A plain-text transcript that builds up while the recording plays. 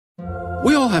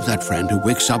We all have that friend who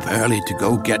wakes up early to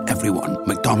go get everyone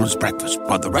McDonald's breakfast,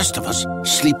 while the rest of us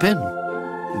sleep in.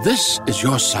 This is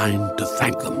your sign to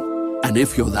thank them. And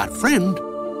if you're that friend,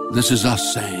 this is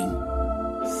us saying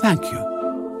thank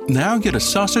you. Now get a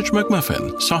sausage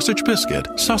McMuffin, sausage biscuit,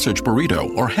 sausage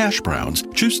burrito, or hash browns.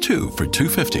 Choose 2 for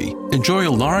 $2.50. Enjoy a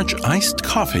large iced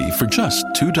coffee for just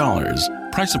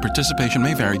 $2. Price and participation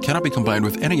may vary. Cannot be combined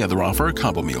with any other offer or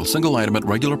combo meal. Single item at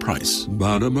regular price.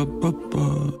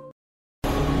 Ba-da-ba-ba-ba.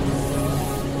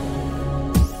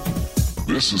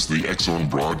 This is the X-Zone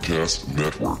Broadcast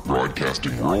Network,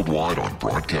 broadcasting worldwide on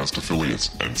broadcast affiliates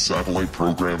and satellite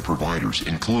program providers,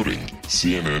 including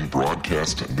CNN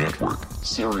Broadcast Network,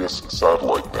 Sirius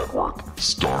Satellite Network,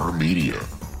 Star Media,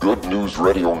 Good News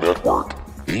Radio Network,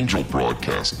 Angel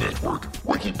Broadcast Network,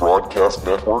 Wiki Broadcast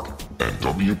Network, and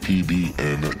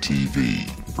WPBN TV.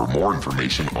 For more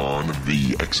information on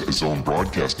the X-Zone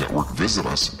Broadcast Network, visit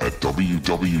us at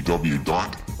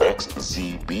www.xzbn.net.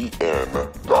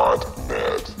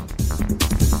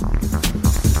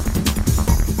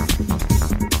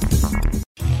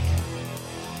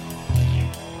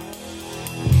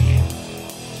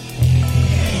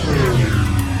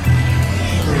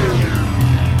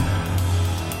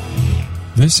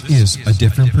 This is A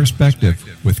Different Perspective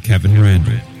with Kevin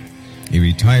Randle. A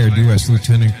retired U.S.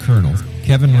 Lieutenant Colonel,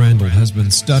 Kevin Randle has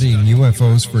been studying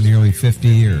UFOs for nearly 50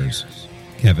 years.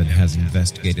 Kevin has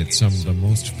investigated some of the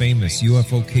most famous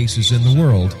UFO cases in the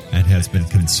world and has been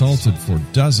consulted for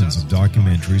dozens of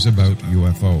documentaries about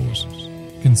UFOs.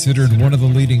 Considered one of the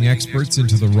leading experts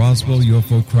into the Roswell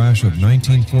UFO crash of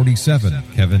 1947,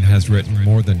 Kevin has written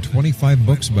more than 25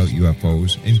 books about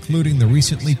UFOs, including the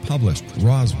recently published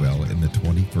Roswell in the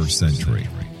 21st Century.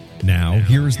 Now,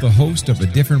 here is the host of A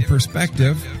Different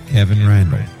Perspective, Kevin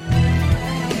Randle.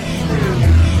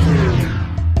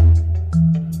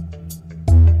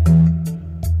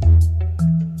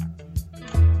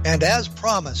 And as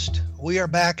promised, we are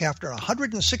back after a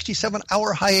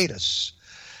 167-hour hiatus,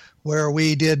 where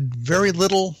we did very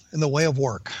little in the way of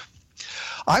work.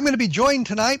 I'm going to be joined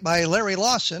tonight by Larry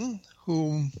Lawson,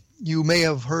 whom you may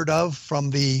have heard of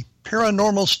from the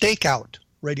Paranormal Stakeout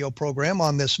radio program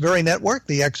on this very network,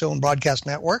 the X-Zone Broadcast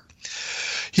Network.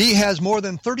 He has more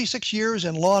than 36 years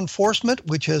in law enforcement,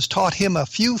 which has taught him a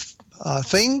few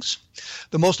things.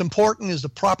 The most important is the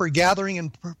proper gathering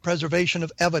and preservation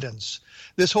of evidence.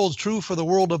 This holds true for the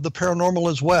world of the paranormal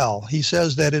as well. He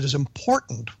says that it is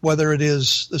important, whether it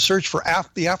is the search for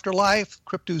the afterlife,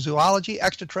 cryptozoology,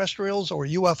 extraterrestrials, or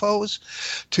UFOs,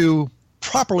 to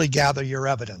properly gather your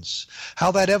evidence. How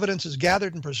that evidence is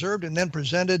gathered and preserved and then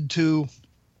presented to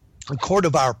a court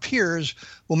of our peers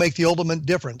will make the ultimate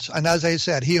difference. And as I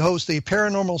said, he hosts the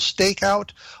Paranormal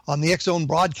Stakeout on the X-Zone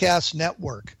Broadcast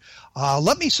Network.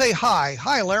 Let me say hi.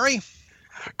 Hi, Larry.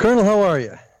 Colonel, how are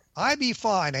you? I be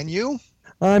fine. And you?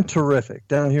 I'm terrific.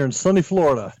 Down here in sunny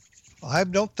Florida. I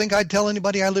don't think I'd tell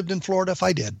anybody I lived in Florida if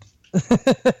I did.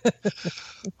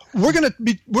 We're gonna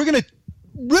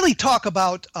really talk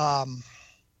about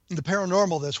the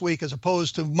paranormal this week, as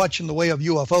opposed to much in the way of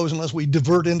UFOs, unless we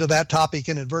divert into that topic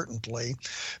inadvertently,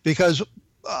 because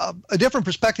A Different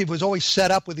Perspective was always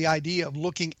set up with the idea of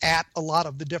looking at a lot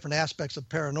of the different aspects of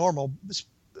paranormal,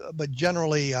 but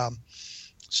generally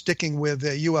sticking with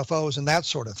UFOs and that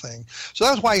sort of thing. So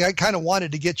that's why I kind of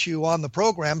wanted to get you on the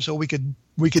program, so we could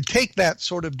take that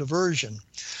sort of diversion.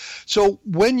 So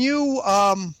when you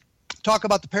talk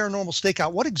about the Paranormal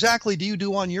Stakeout, what exactly do you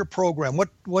do on your program?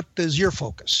 What is your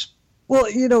focus? Well,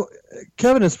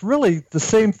 Kevin, it's really the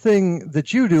same thing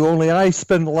that you do, only I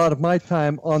spend a lot of my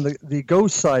time on the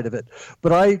ghost side of it.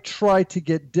 But I try to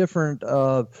get different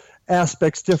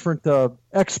aspects, different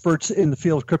experts in the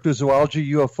field of cryptozoology,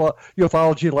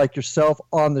 ufology like yourself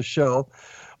on the show.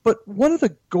 But one of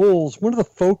the goals, one of the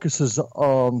focuses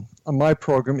on my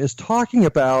program is talking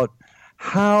about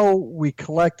how we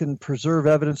collect and preserve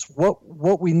evidence,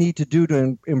 what we need to do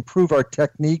to improve our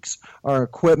techniques, our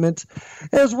equipment,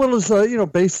 as well as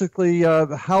basically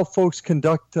how folks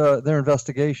conduct their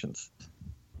investigations.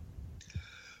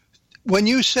 When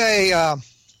you say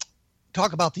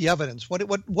talk about the evidence,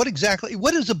 what exactly?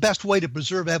 What is the best way to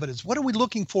preserve evidence? What are we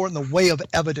looking for in the way of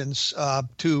evidence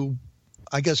to,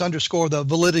 I guess, underscore the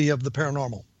validity of the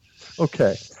paranormal?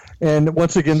 Okay. And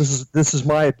once again, this is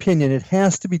my opinion. It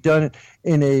has to be done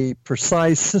in a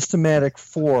precise, systematic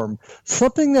form,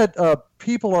 something that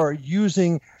people are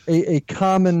using a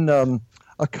common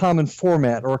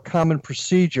format or a common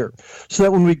procedure, so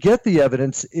that when we get the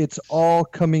evidence, it's all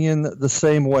coming in the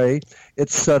same way.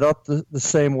 It's set up the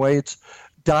same way. It's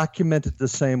documented the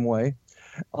same way,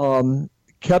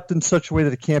 kept in such a way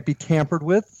that it can't be tampered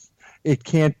with. It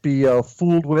can't be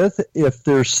fooled with. If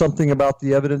there's something about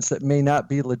the evidence that may not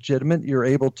be legitimate, you're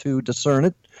able to discern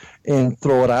it and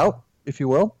throw it out, if you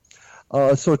will.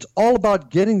 So it's all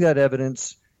about getting that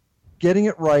evidence, getting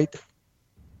it right,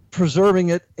 preserving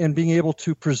it, and being able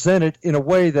to present it in a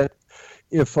way that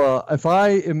if I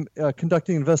am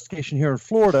conducting an investigation here in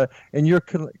Florida and you're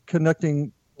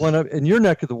conducting one in your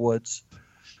neck of the woods,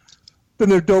 then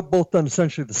they're both done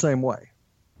essentially the same way.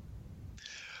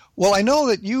 Well, I know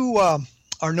that you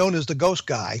are known as the ghost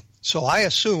guy, so I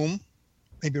assume,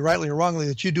 maybe rightly or wrongly,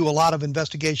 that you do a lot of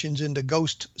investigations into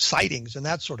ghost sightings and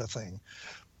that sort of thing.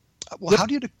 Well, how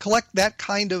do you collect that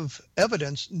kind of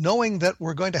evidence, knowing that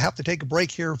we're going to have to take a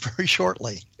break here very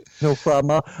shortly? No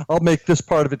problem. I'll make this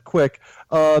part of it quick.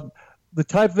 The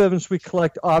type of evidence we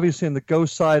collect, obviously, on the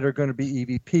ghost side are going to be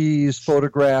EVPs,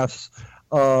 photographs,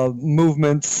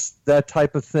 movements, that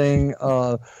type of thing.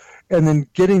 And then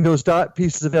getting those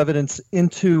pieces of evidence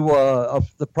into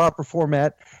the proper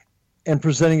format and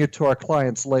presenting it to our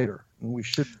clients later. And we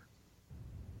should.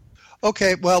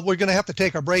 Okay, well, we're going to have to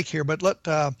take our break here, but let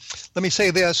me say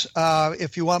this.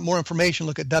 If you want more information,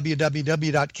 look at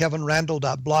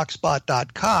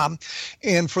www.kevinrandle.blogspot.com.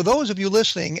 And for those of you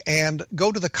listening, and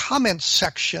go to the comments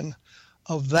section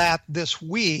of that this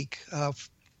week,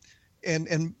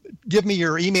 and give me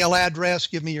your email address,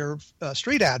 give me your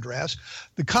street address.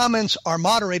 The comments are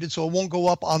moderated, so it won't go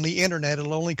up on the internet.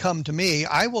 It'll only come to me.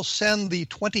 I will send the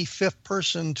 25th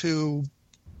person to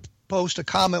post a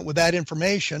comment with that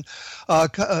information,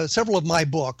 several of my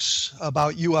books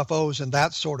about UFOs and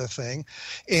that sort of thing.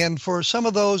 And for some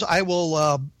of those, I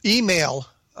will email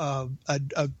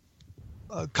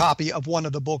a copy of one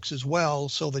of the books as well,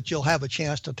 so that you'll have a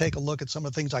chance to take a look at some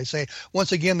of the things I say.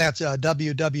 Once again, that's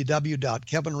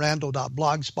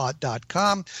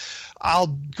www.kevinrandle.blogspot.com.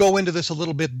 I'll go into this a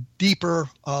little bit deeper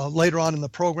later on in the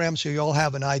program, so you'll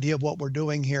have an idea of what we're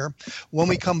doing here. When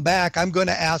we come back, I'm going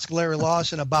to ask Larry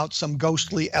Lawson about some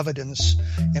ghostly evidence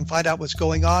and find out what's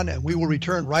going on, and we will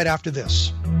return right after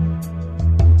this.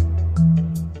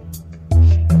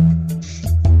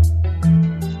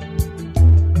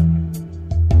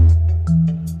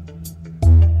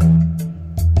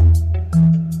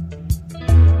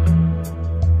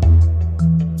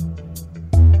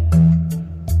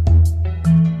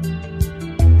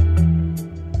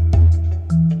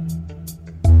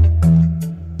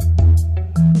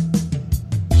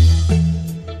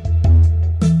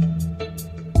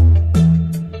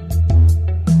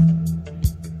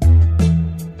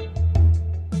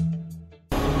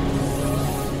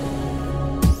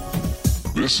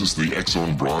 This is the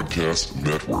X-Zone Broadcast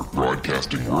Network,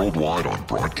 broadcasting worldwide on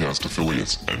broadcast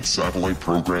affiliates and satellite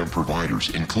program providers,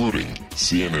 including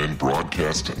CNN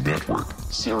Broadcast Network,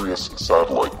 Sirius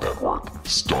Satellite Network,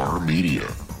 Star Media,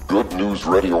 Good News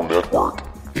Radio Network,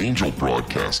 Angel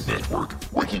Broadcast Network,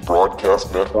 Wiki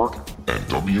Broadcast Network, and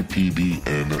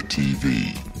WPBN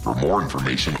TV. For more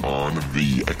information on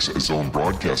the X-Zone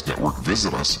Broadcast Network,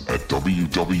 visit us at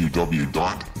www.xzbn.net.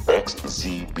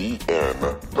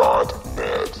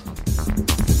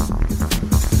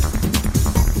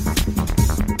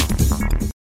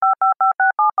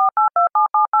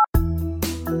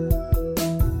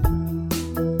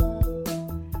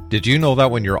 Did you know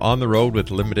that when you're on the road with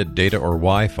limited data or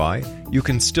Wi-Fi, you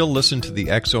can still listen to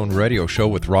the X-Zone Radio Show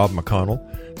with Rob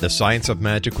McConnell, The Science of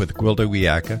Magic with Gwilda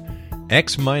Wiyaka,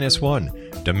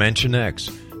 X-1, Dimension X,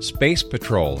 Space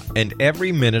Patrol, and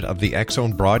every minute of the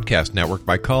X-Zone Broadcast Network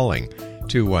by calling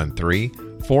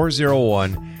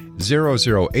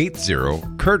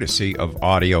 213-401-0080, courtesy of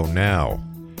Audio Now.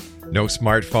 No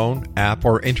smartphone, app,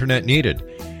 or internet needed.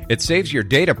 It saves your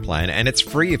data plan, and it's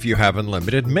free if you have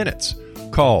unlimited minutes.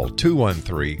 Call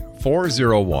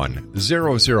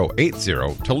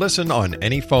 213-401-0080 to listen on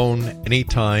any phone,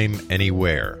 anytime,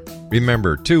 anywhere.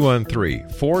 Remember,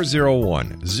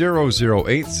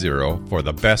 213-401-0080 for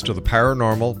the best of the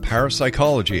paranormal,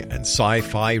 parapsychology, and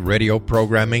sci-fi radio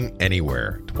programming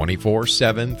anywhere,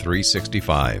 24/7,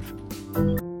 365.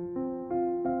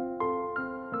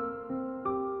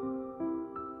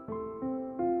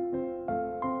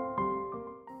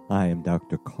 I am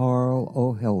Dr. Carl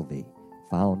O'Helvey,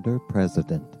 founder,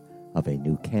 president of a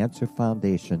new cancer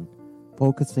foundation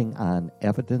focusing on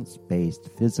evidence-based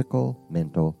physical,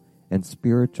 mental, and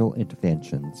spiritual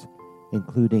interventions,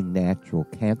 including natural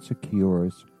cancer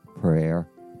cures, prayer,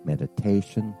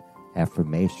 meditation,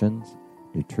 affirmations,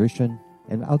 nutrition,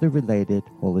 and other related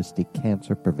holistic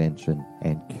cancer prevention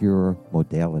and cure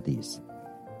modalities.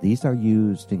 These are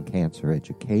used in cancer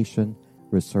education,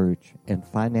 research, and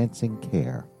financing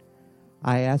care.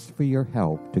 I ask for your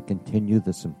help to continue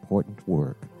this important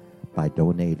work by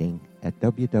donating at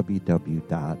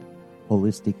www.lifeonline.org.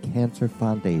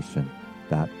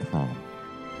 holisticcancerfoundation.com.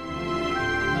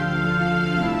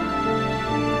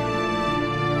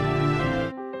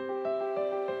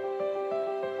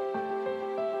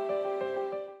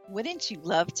 Wouldn't you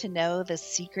love to know the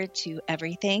secret to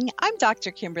everything? I'm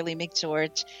Dr. Kimberly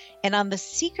McGeorge, and on The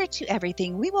Secret to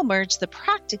Everything, we will merge the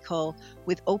practical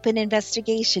with open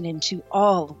investigation into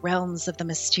all realms of the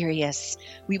mysterious.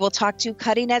 We will talk to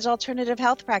cutting-edge alternative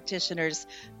health practitioners,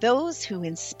 those who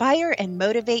inspire and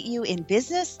motivate you in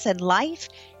business and life,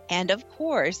 and of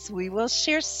course, we will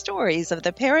share stories of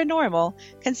the paranormal,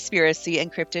 conspiracy,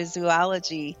 and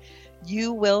cryptozoology.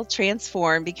 You will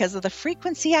transform because of the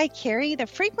frequency I carry, the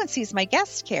frequencies my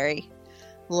guests carry.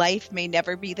 Life may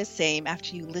never be the same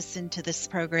after you listen to this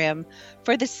program,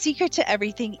 for the secret to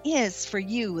everything is for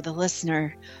you, the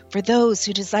listener, for those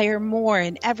who desire more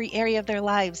in every area of their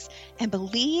lives and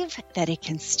believe that it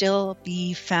can still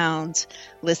be found.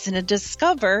 Listen and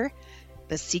discover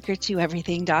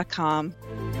thesecrettoeverything.com.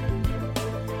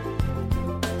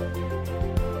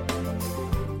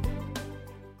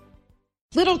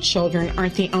 Little children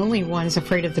aren't the only ones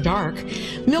afraid of the dark.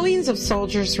 Millions of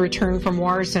soldiers return from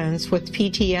war zones with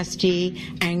PTSD,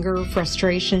 anger,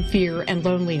 frustration, fear, and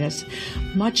loneliness,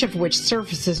 much of which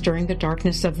surfaces during the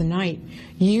darkness of the night.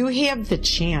 You have the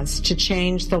chance to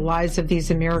change the lives of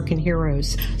these American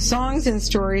heroes. Songs and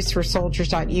Stories for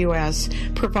Soldiers.us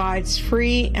provides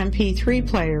free MP3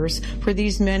 players for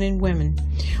these men and women.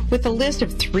 With a list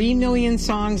of 3 million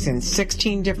songs in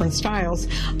 16 different styles,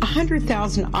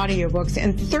 100,000 audiobooks,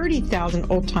 and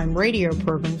 30,000 old-time radio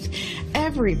programs,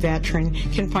 every veteran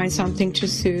can find something to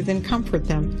soothe and comfort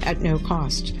them at no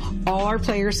cost. All our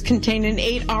players contain an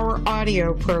 8-hour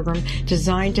audio program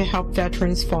designed to help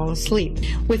veterans fall asleep.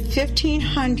 With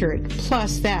 1,500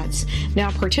 plus vets now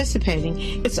participating,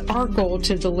 it's our goal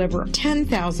to deliver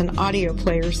 10,000 audio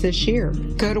players this year.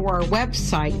 Go to our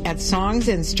website at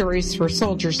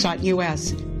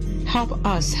songsandstoriesforsoldiers.us. Help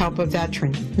us help a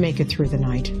veteran make it through the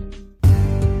night.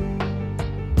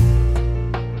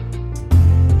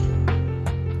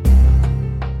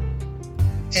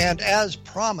 And as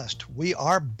promised, we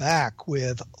are back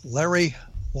with Larry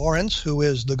Lawrence, who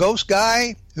is the ghost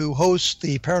guy who hosts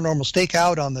the Paranormal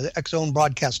Stakeout on the X-Zone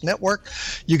Broadcast Network.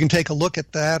 You can take a look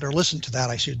at that, or listen to that,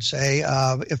 I should say.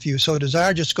 If you so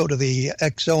desire, just go to the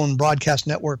X-Zone Broadcast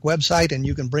Network website, and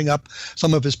you can bring up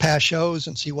some of his past shows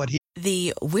and see what he...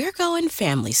 The We're Going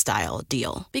Family Style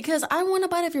deal. Because I want a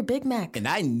bite of your Big Mac. And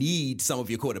I need some of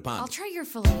your Quarter Pounder. I'll try your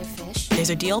filet of fish. There's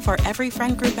a deal for every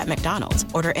friend group at McDonald's.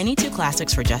 Order any 2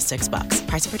 classics for just $6.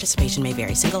 Price of participation may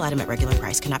vary. Single item at regular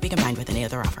price cannot be combined with any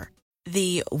other offer.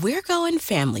 The We're Going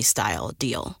Family Style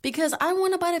deal. Because I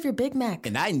want a bite of your Big Mac.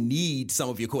 And I need some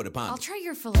of your Quarter Pounder. I'll try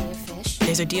your filet of fish.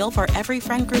 There's a deal for every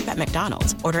friend group at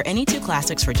McDonald's. Order any 2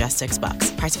 classics for just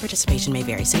 $6. Price of participation may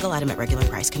vary. Single item at regular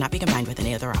price cannot be combined with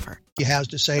any other offer. He has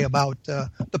to say about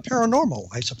the paranormal,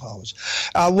 I suppose.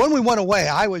 When we went away,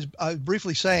 I was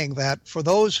briefly saying that for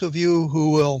those of you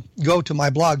who will go to my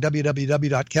blog,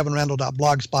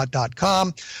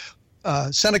 www.kevinrandle.blogspot.com,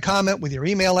 send a comment with your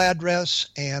email address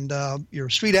and your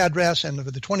street address, and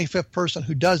for the 25th person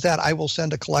who does that, I will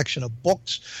send a collection of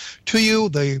books to you.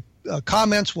 The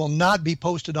comments will not be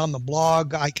posted on the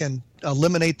blog. I can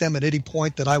eliminate them at any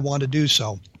point that I want to do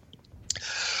so.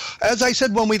 As I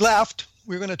said when we left,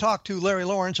 we're going to talk to Larry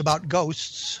Lawrence about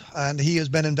ghosts, and he has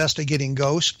been investigating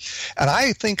ghosts. And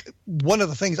I think one of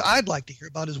the things I'd like to hear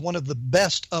about is one of the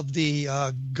best of the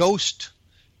ghost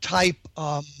type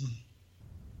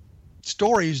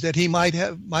stories that he might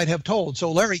have told.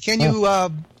 So, Larry, can you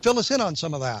fill us in on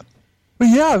some of that? Well,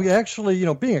 yeah, actually,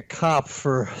 being a cop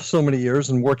for so many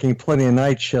years and working plenty of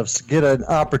night shifts, get an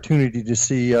opportunity to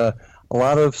see a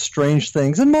lot of strange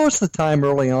things. And most of the time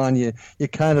early on, you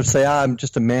kind of say, I'm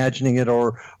just imagining it,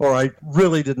 or I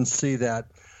really didn't see that.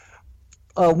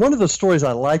 One of the stories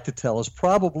I like to tell is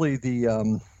probably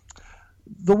the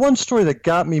one story that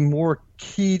got me more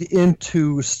keyed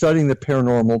into studying the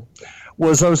paranormal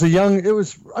was I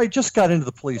just got into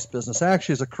the police business,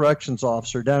 actually as a corrections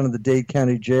officer down in the Dade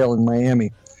County Jail in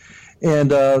Miami.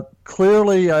 And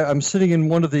clearly I'm sitting in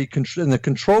in the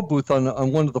control booth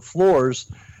on one of the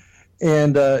floors,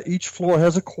 and each floor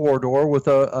has a corridor with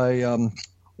a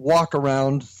walk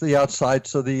around the outside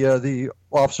so the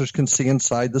officers can see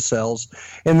inside the cells.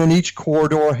 And then each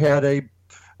corridor had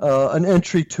an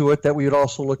entry to it that we would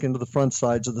also look into the front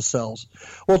sides of the cells.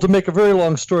 Well, to make a very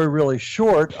long story really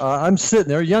short, I'm sitting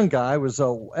there, a young guy, was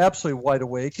absolutely wide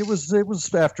awake. It was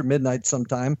after midnight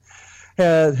sometime.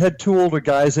 Had 2 older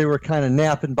guys. They were kind of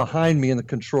napping behind me in the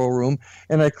control room,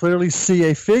 and I clearly see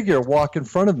a figure walk in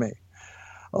front of me.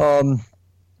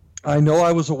 I know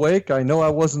I was awake. I know I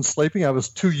wasn't sleeping. I was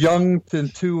too young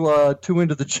and too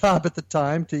into the job at the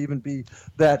time to even be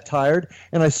that tired.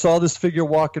 And I saw this figure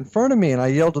walk in front of me, and I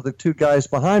yelled to the two guys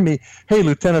behind me, "Hey,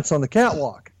 lieutenant's on the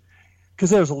catwalk." Because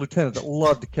there was a lieutenant that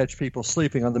loved to catch people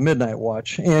sleeping on the midnight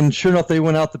watch. And sure enough, they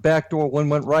went out the back door. One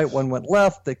went right, one went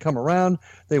left. They come around.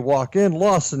 They walk in.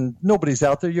 "Lawson, nobody's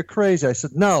out there. You're crazy." I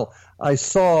said, "No, I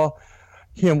saw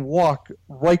him walk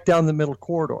right down the middle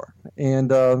corridor."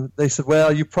 And they said,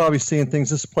 "Well, you're probably seeing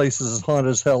things. This place is as haunted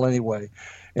as hell anyway."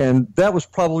 And that was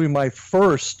probably my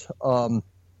first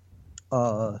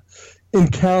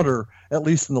encounter, at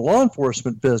least in the law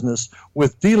enforcement business,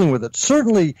 with dealing with it.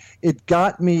 Certainly, it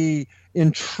got me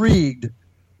intrigued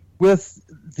with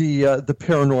the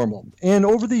paranormal. And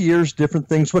over the years, different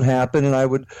things would happen, and I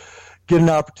would get an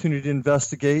opportunity to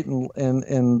investigate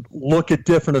and look at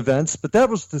different events. But that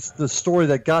was the story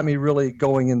that got me really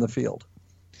going in the field.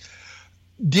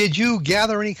 Did you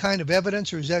gather any kind of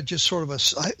evidence, or is that just sort of a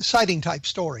sighting type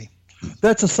story?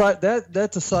 That's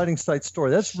a sighting site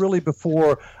story. That's really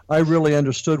before I really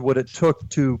understood what it took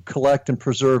to collect and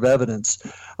preserve evidence.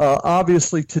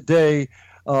 Obviously, today,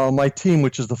 my team,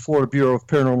 which is the Florida Bureau of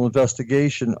Paranormal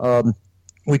Investigation,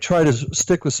 we try to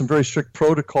stick with some very strict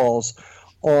protocols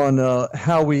on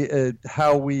how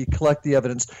we collect the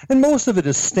evidence, and most of it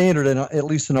is standard, at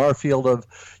least in our field, of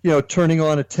turning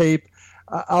on a tape.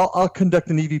 I'll conduct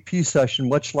an EVP session,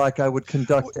 much like I would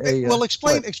conduct a. Well,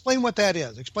 explain what that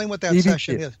is. Explain what that EVP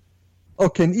session is.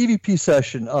 Okay, an EVP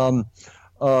session.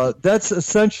 That's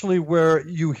essentially where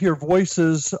you hear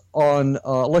voices on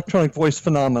electronic voice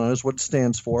phenomenon, is what it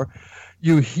stands for.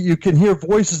 You can hear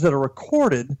voices that are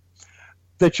recorded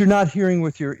that you're not hearing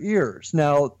with your ears.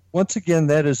 Now, once again,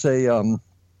 that is a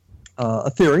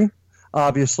theory,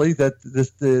 obviously, that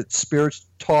the spirits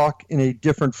talk in a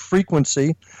different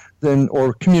frequency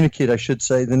or communicate, I should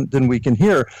say, than we can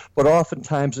hear. But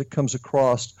oftentimes it comes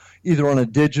across either on a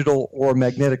digital or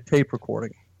magnetic tape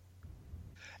recording.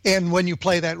 And when you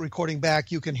play that recording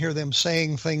back, you can hear them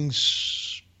saying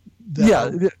things.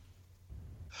 Yeah.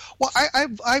 Well,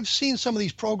 I've seen some of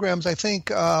these programs. I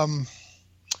think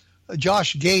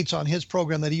Josh Gates, on his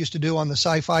program that he used to do on the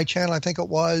Sci-Fi Channel, I think it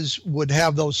was, would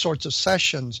have those sorts of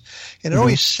sessions. And it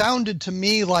always sounded to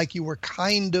me like you were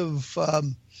kind of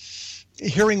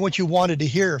hearing what you wanted to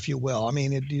hear, if you will. I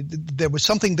mean, there was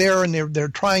something there, and they're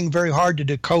trying very hard to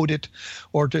decode it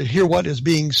or to hear what is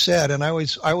being said. And I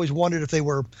always wondered if they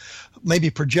were maybe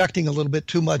projecting a little bit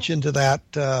too much into that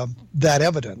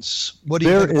evidence. What do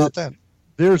you think about that?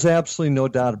 There's absolutely no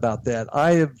doubt about that.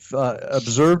 I have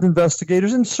observed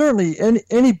investigators, and certainly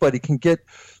anybody can get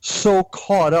so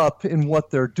caught up in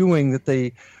what they're doing that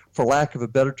they, for lack of a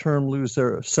better term, lose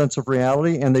their sense of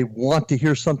reality, and they want to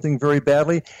hear something very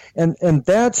badly. And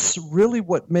that's really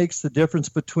what makes the difference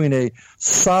between a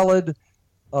solid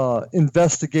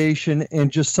investigation and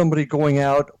just somebody going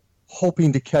out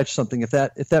hoping to catch something, if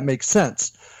that makes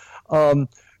sense.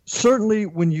 Certainly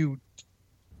when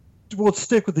we'll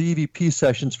stick with the EVP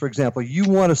sessions, for example. You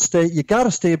got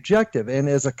to stay objective. And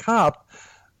as a cop,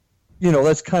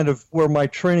 that's kind of where my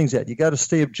training's at. You got to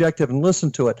stay objective and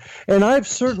listen to it. And I've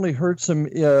certainly heard some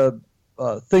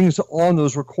things on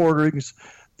those recordings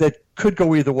that could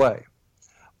go either way.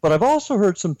 But I've also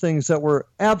heard some things that were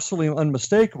absolutely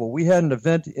unmistakable. We had an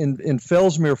event in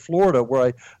Fellsmere, Florida, where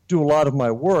I do a lot of my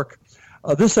work.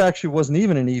 This actually wasn't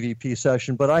even an EVP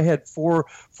session, but I had four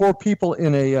people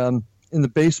in the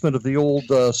basement of the old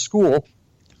school,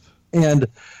 and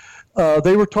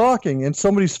they were talking, and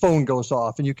somebody's phone goes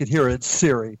off, and you could hear it's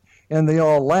Siri, and they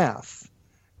all laugh.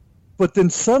 But then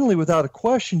suddenly, without a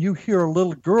question, you hear a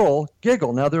little girl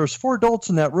giggle. Now, there's 4 adults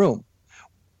in that room,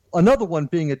 another one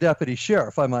being a deputy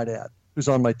sheriff, I might add, who's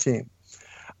on my team.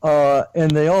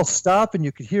 And they all stop, and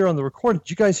you could hear on the recording,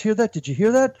 "Did you guys hear that? Did you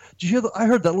hear that? Did you hear that? I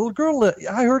heard that little girl.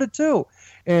 I heard it too."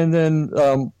 And then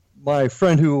my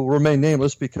friend, who will remain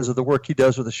nameless because of the work he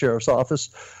does with the sheriff's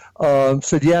office,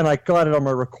 said, "Yeah, and I got it on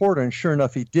my recorder," and sure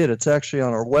enough, he did. It's actually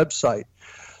on our website.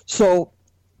 So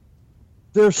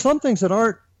there's some things that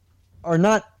are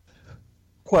not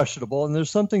questionable, and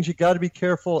there's some things you got to be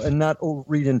careful and not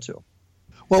read into.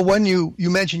 Well, when you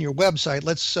mention your website,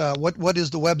 let's what is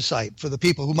the website for the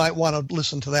people who might want to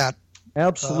listen to that?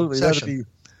 Absolutely, that'd be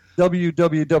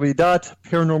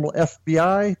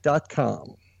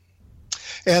www.paranormalfbi.com.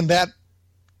 And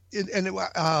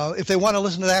if they want to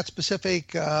listen to that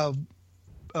specific part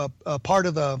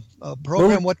of the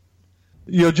program, what?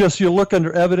 You'll look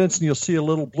under evidence, and you'll see a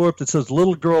little blurb that says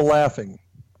 "little girl laughing."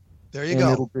 There you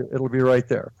go. It'll be right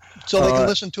there. So they can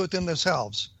listen to it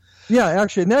themselves. Yeah,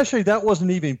 actually that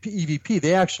wasn't even EVP.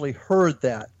 They actually heard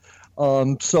that.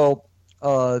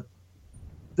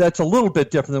 that's a little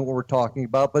bit different than what we're talking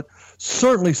about, but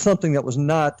certainly something that was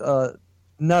not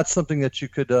something that you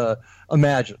could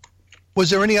imagine. Was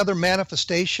there any other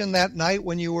manifestation that night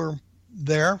when you were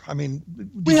there? I mean,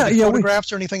 did you get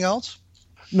photographs or anything else?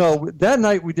 No, that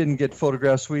night we didn't get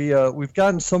photographs. We've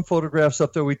gotten some photographs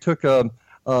up there. We took a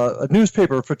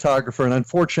newspaper photographer, and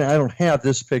unfortunately I don't have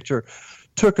this picture,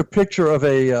 took a picture of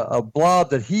a blob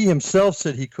that he himself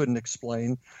said he couldn't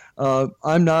explain.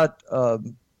 I'm not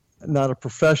a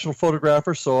professional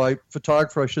photographer, so I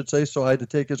should say, so I had to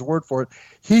take his word for it.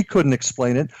 He couldn't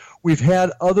explain it. We've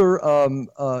had other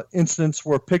incidents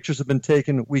where pictures have been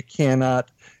taken we cannot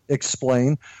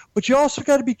explain. But you also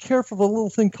got to be careful of a little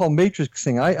thing called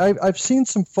matrixing. I've seen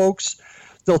some folks,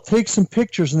 they'll take some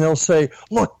pictures and they'll say,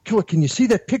 look, can you see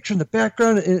that picture in the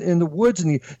background in the woods?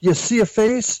 And you see a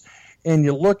face, and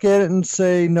you look at it and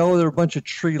say, no, they're a bunch of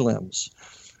tree limbs.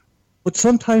 But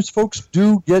sometimes folks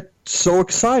do get so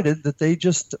excited that they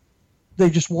just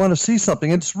want to see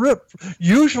something. And it's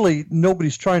usually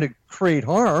nobody's trying to create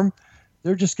harm.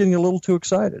 They're just getting a little too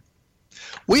excited.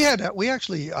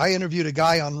 I interviewed a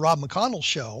guy on Rob McConnell's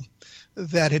show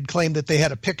that had claimed that they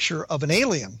had a picture of an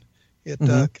alien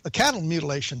at a cattle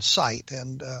mutilation site.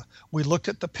 And we looked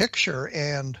at the picture,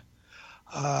 and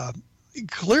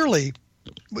clearly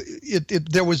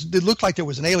it looked like there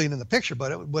was an alien in the picture,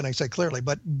 but when I say clearly,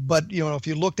 but if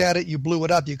you looked at it, you blew it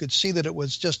up, you could see that it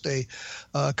was just a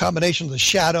combination of the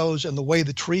shadows and the way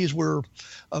the trees were.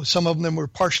 Some of them were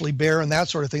partially bare and that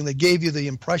sort of thing. They gave you the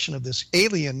impression of this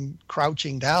alien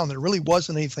crouching down. There really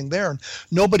wasn't anything there, and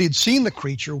nobody had seen the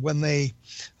creature when they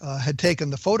had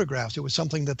taken the photographs. It was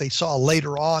something that they saw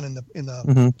later on in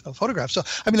the photograph. So,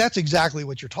 I mean, that's exactly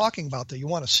what you're talking about there. You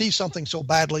want to see something so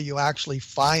badly, you actually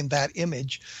find that image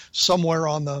somewhere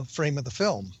on the frame of the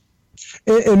film.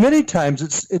 And many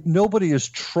times nobody is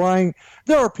trying.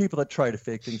 There are people that try to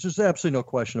fake things. There's absolutely no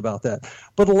question about that.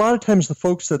 But a lot of times the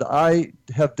folks that I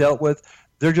have dealt with,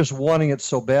 they're just wanting it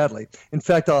so badly. In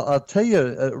fact, I'll tell you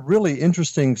a really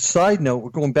interesting side note. We're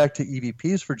going back to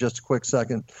EVPs for just a quick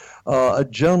second. A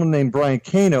gentleman named Brian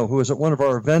Cano, who was at one of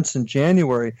our events in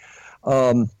January,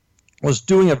 was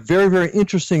doing a very, very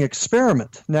interesting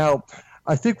experiment. Now,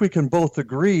 I think we can both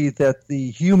agree that the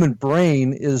human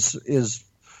brain is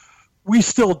we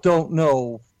still don't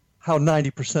know how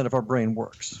 90% of our brain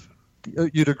works.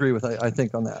 You'd agree with, I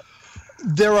think, on that.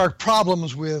 There are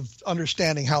problems with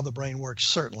understanding how the brain works,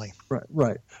 certainly.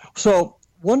 Right. So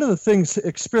one of the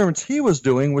experiments he was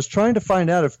doing was trying to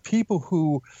find out if people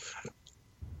who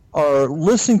are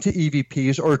listening to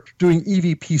EVPs or doing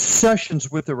EVP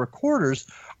sessions with their recorders,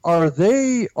 are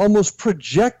they almost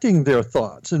projecting their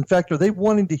thoughts? In fact, are they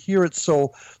wanting to hear it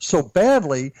so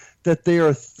badly that they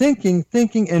are thinking,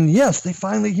 and yes, they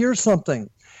finally hear something.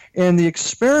 And the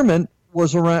experiment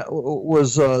was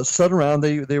set around.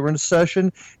 They were in a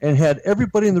session and had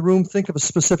everybody in the room think of a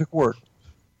specific word,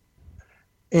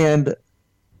 and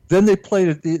then they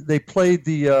played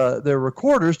their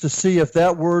recorders to see if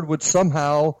that word would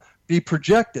somehow be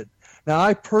projected. Now,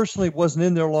 I personally wasn't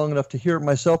in there long enough to hear it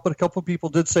myself, but a couple of people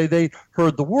did say they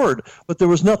heard the word, but there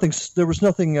was nothing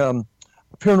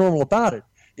paranormal about it.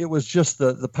 It was just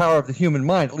the power of the human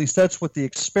mind. At least that's what the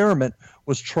experiment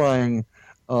was trying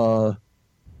to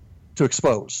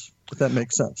expose, if that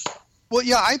makes sense. Well,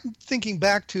 yeah, I'm thinking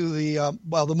back to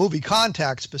the movie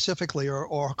Contact specifically,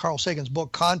 or Carl Sagan's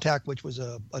book Contact, which was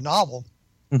a novel,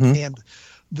 and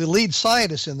the lead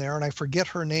scientist in there, and I forget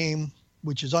her name,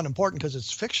 which is unimportant because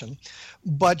it's fiction,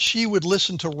 but she would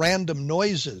listen to random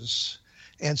noises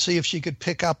and see if she could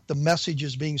pick up the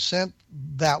messages being sent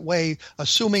that way,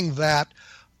 assuming that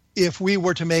if we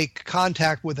were to make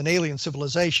contact with an alien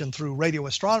civilization through radio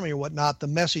astronomy or whatnot, the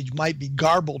message might be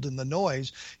garbled in the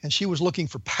noise, and she was looking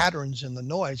for patterns in the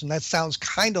noise. And that sounds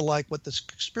kind of like what this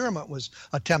experiment was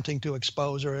attempting to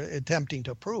expose or attempting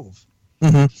to prove.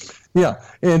 Yeah,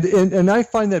 and I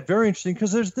find that very interesting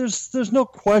because there's no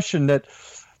question that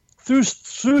through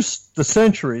the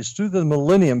centuries, through the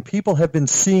millennium, people have been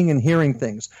seeing and hearing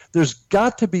things. There's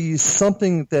got to be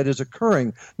something that is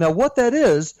occurring. Now, what that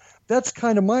is, that's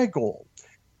kind of my goal.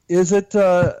 Is it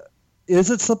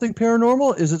something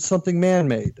paranormal? Is it something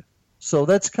man-made? So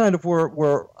that's kind of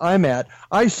where I'm at.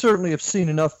 I certainly have seen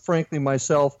enough, frankly,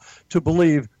 myself, to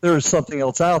believe there is something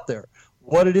else out there.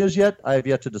 What it is yet, I have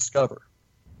yet to discover.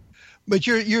 But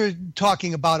you're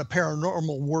talking about a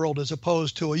paranormal world as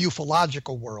opposed to a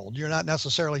ufological world. You're not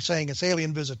necessarily saying it's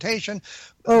alien visitation,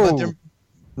 but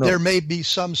there may be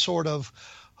some sort of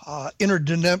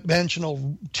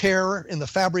interdimensional tear in the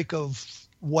fabric of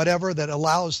whatever that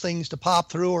allows things to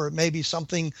pop through, or it may be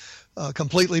something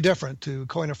completely different, to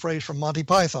coin a phrase from Monty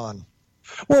Python.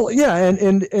 Well, yeah,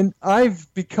 and I've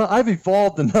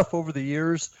evolved enough over the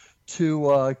years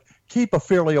to keep a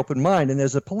fairly open mind. And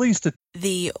as a police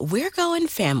The We're Going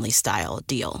Family Style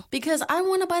deal. Because I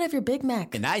want a bite of your Big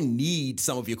Mac. And I need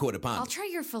some of your quarter I'll pound. try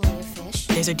your filet of fish.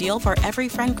 There's a deal for every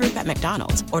friend group at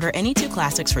McDonald's. Order any 2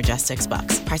 classics for just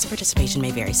 $6. Price of participation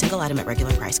may vary. Single item at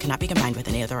regular price cannot be combined with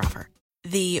any other offer.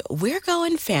 The We're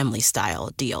Going Family Style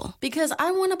deal. Because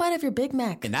I want a bite of your Big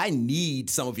Mac. And I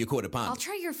need some of your quarter pound. I'll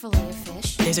try your filet of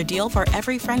fish. There's a deal for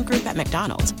every friend group at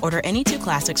McDonald's. Order any 2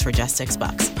 classics for just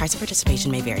 $6. Price of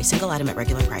participation may vary. Single item at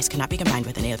regular price cannot be combined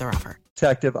with any other offer.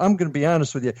 detective, I'm going to be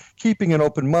honest with you, keeping an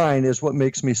open mind is what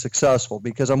makes me successful,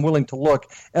 because I'm willing to look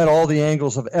at all the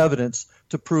angles of evidence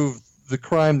to prove the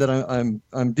crime that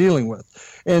I'm dealing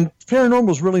with. And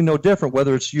paranormal is really no different,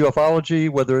 whether it's ufology,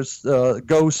 whether it's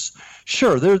ghosts.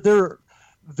 Sure, there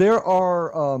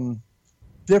are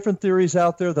different theories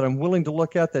out there that I'm willing to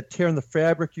look at that tear in the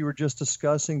fabric you were just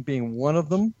discussing being one of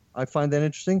them. I find that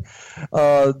interesting.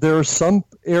 There are some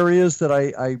areas that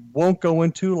I won't go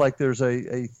into, like there's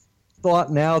a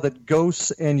thought now that ghosts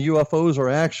and UFOs are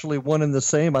actually one and the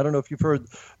same. I don't know if you've heard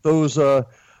those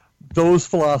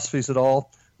philosophies at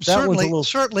all. Certainly,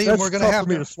 and we're going to have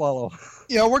to swallow.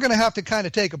 We're going to have to kind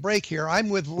of take a break here. I'm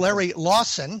with Larry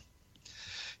Lawson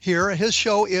here. His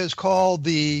show is called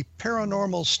the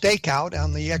Paranormal Stakeout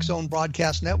on the X-Zone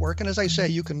Broadcast Network. And as I say,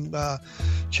 you can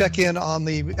check in on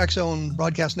the X-Zone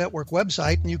Broadcast Network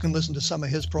website, and you can listen to some of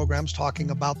his programs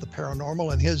talking about the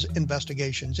paranormal and his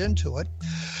investigations into it.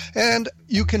 And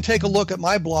you can take a look at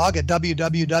my blog at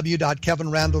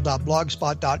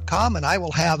www.kevinrandle.blogspot.com, and I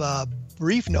will have a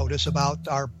brief notice about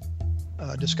our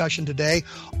discussion today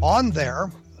on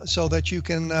there, so that you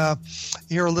can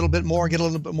hear a little bit more, get a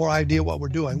little bit more idea what we're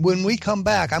doing. When we come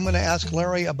back, I'm going to ask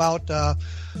Larry about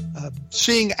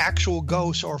seeing actual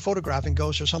ghosts or photographing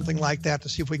ghosts or something like that to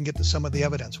see if we can get to some of the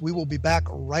evidence. We will be back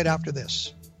right after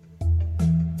this.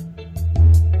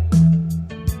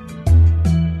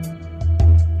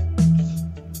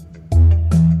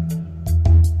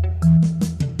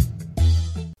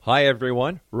 Hi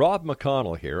everyone, Rob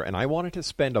McConnell here, and I wanted to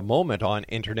spend a moment on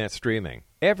internet streaming.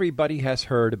 Everybody has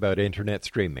heard about internet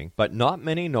streaming, but not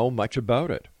many know much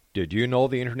about it. Did you know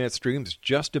the internet streams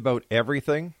just about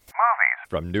everything? Movies.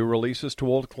 From new releases to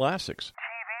old classics. TV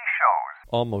shows.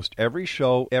 Almost every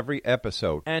show, every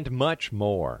episode, and much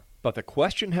more. But the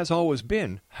question has always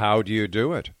been, how do you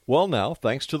do it? Well now,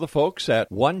 thanks to the folks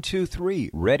at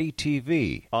 123 Ready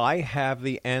TV, I have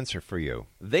the answer for you.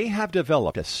 They have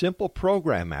developed a simple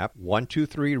program app,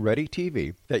 123 Ready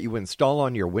TV, that you install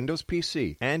on your Windows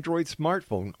PC, Android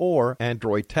smartphone, or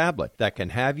Android tablet that can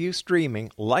have you streaming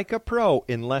like a pro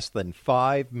in less than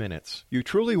 5 minutes. You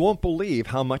truly won't believe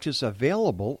how much is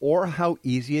available or how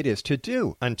easy it is to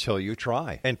do until you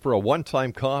try. And for a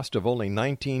one-time cost of only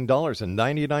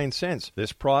 $19.99,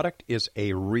 this product is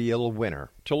a real winner.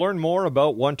 To learn more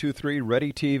about 123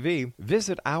 Ready TV,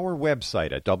 visit our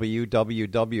website at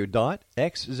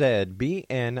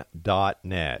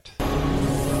www.xzbn.net.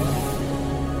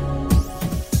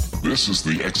 This is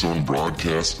the X-Zone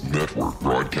Broadcast Network,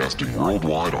 broadcasting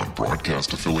worldwide on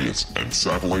broadcast affiliates and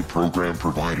satellite program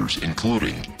providers,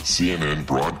 including CNN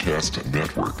Broadcast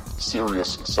Network,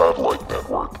 Sirius Satellite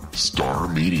Network, Star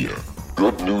Media,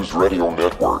 Good News Radio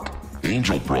Network,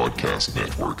 Angel Broadcast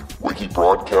Network, Wiki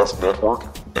Broadcast Network,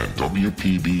 and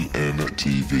WPBN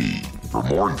TV. For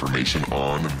more information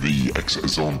on the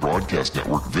X-Zone Broadcast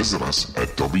Network, visit us at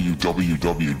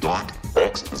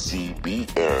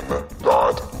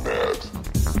www.xzbn.net.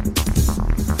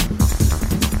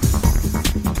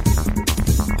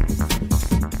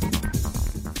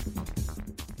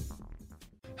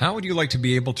 How would you like to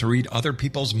be able to read other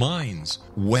people's minds?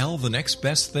 Well, the next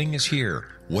best thing is here.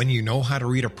 When you know how to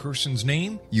read a person's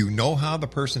name, you know how the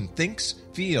person thinks,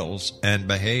 feels, and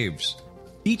behaves.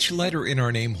 Each letter in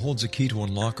our name holds a key to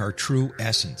unlock our true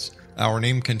essence. Our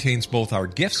name contains both our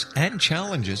gifts and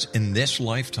challenges in this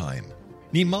lifetime.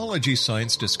 Mnemology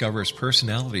science discovers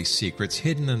personality secrets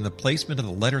hidden in the placement of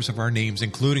the letters of our names,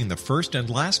 including the first and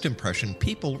last impression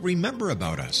people remember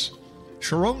about us.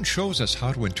 Sharon shows us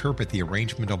how to interpret the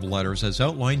arrangement of letters as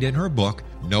outlined in her book,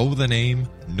 Know the Name,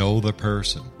 Know the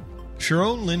Person.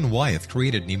 Sharon Lynn Wyeth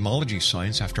created mnemology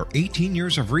science after 18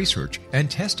 years of research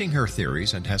and testing her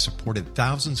theories, and has supported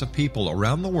thousands of people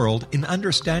around the world in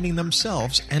understanding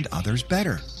themselves and others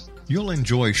better. You'll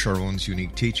enjoy Sharon's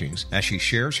unique teachings as she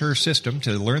shares her system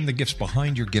to learn the gifts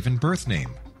behind your given birth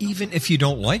name. Even if you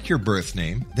don't like your birth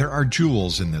name, there are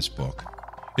jewels in this book.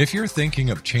 If you're thinking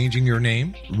of changing your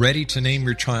name, ready to name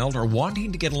your child, or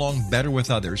wanting to get along better with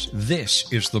others, this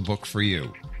is the book for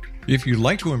you. If you'd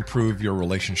like to improve your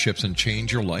relationships and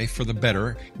change your life for the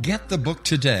better, get the book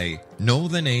today, Know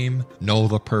the Name, Know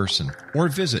the Person, or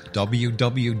visit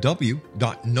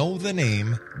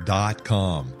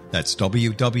www.knowthename.com. That's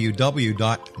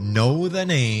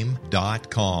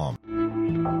www.knowthename.com.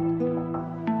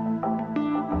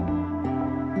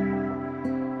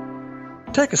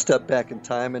 Take a step back in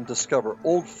time and discover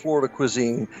old Florida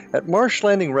cuisine at Marsh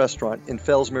Landing Restaurant in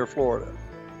Fellsmere, Florida.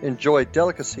 Enjoy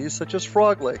delicacies such as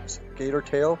frog legs, gator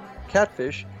tail,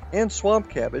 catfish, and swamp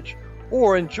cabbage,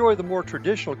 or enjoy the more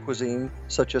traditional cuisine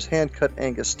such as hand-cut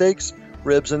Angus steaks,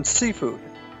 ribs, and seafood.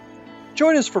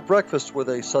 Join us for breakfast with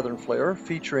a southern flair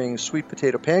featuring sweet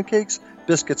potato pancakes,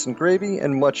 biscuits and gravy,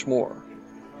 and much more.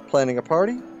 Planning a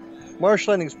party? Marsh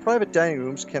Landing's private dining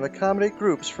rooms can accommodate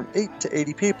groups from 8 to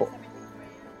 80 people.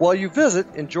 While you visit,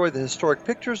 enjoy the historic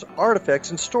pictures,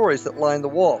 artifacts, and stories that line the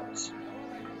walls.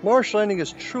 Marsh Landing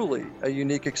is truly a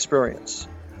unique experience.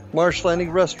 Marsh Landing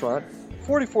Restaurant,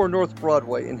 44 North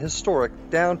Broadway in historic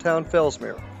downtown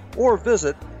Fellsmere, or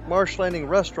visit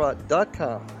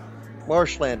marshlandingrestaurant.com.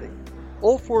 Marsh Landing,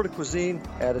 old Florida cuisine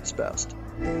at its best.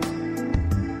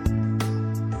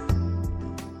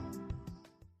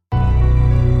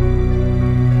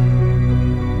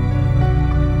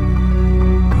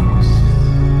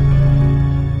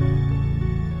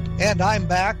 And I'm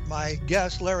back. My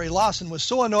guest, Larry Lawson, was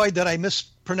so annoyed that I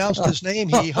mispronounced his name,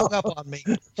 he hung up on me.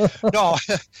 No,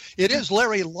 it is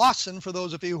Larry Lawson, for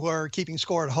those of you who are keeping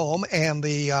score at home. And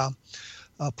the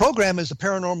program is the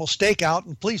Paranormal Stakeout,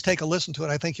 and please take a listen to it.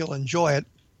 I think you'll enjoy it.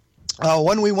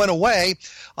 When we went away,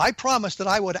 I promised that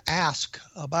I would ask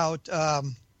about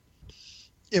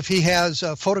if he has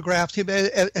photographed.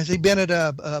 Has he been at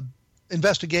a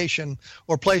investigation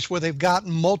or place where they've gotten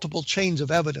multiple chains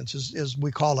of evidence, as we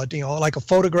call it, like a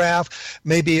photograph,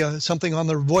 maybe something on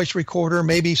the voice recorder,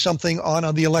 maybe something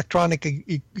on the electronic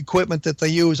equipment that they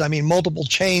use. I mean, multiple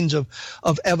chains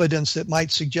of evidence that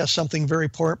might suggest something very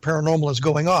paranormal is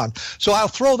going on. So I'll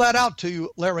throw that out to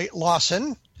you, Larry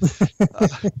Lawson.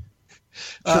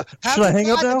 Should I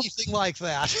hang up now? Anything like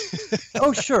that?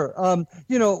 Oh, sure.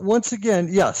 Once again,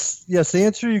 yes. The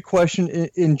answer to your question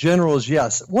in general is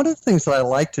yes. One of the things that I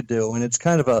like to do, and it's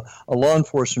kind of a law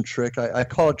enforcement trick, I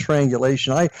call it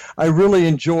triangulation. I really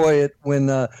enjoy it when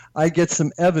I get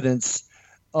some evidence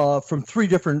from three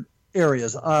different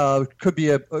areas. Could be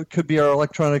our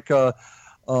electronic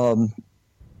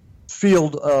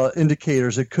field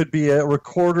indicators. It could be a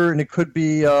recorder, and it could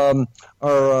be our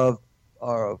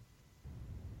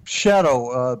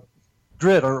shadow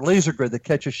grid or laser grid that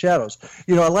catches shadows.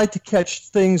 I like to catch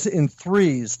things in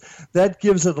threes. That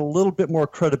gives it a little bit more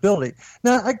credibility.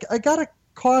 Now, I got to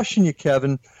caution you,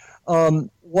 Kevin.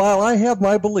 While I have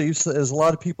my beliefs, as a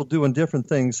lot of people do in different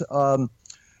things,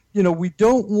 we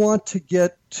don't want to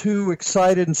get too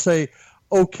excited and say,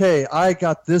 okay, I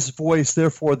got this voice,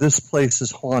 therefore this place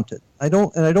is haunted. I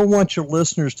don't want your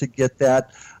listeners to get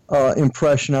that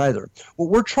impression either. What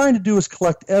we're trying to do is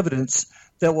collect evidence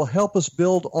that will help us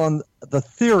build on the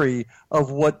theory of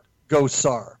what ghosts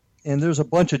are. And there's a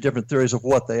bunch of different theories of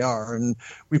what they are, and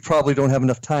we probably don't have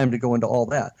enough time to go into all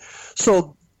that.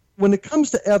 So when it comes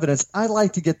to evidence, I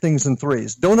like to get things in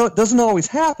threes. Doesn't always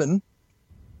happen,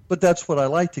 but that's what I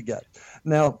like to get.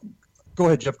 Now, go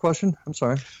ahead, Jeff, question? I'm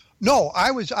sorry. No, I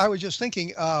was just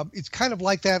thinking it's kind of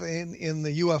like that in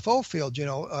the UFO field.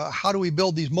 How do we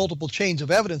build these multiple chains of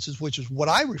evidences, which is what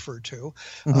I refer to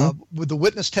with the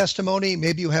witness testimony.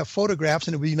 Maybe you have photographs,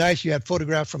 and it would be nice you had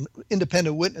photographs from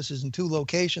independent witnesses in 2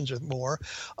 locations or more.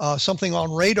 Something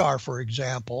on radar, for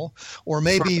example, or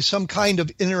maybe some kind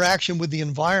of interaction with the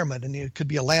environment, and it could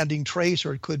be a landing trace,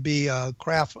 or it could be a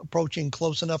craft approaching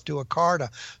close enough to a car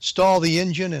to stall the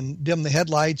engine and dim the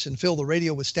headlights and fill the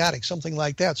radio with static, something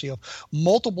like that. So you have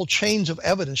multiple chains of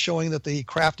evidence showing that the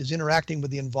craft is interacting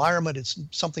with the environment. It's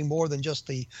something more than just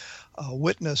the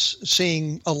witness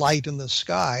seeing a light in the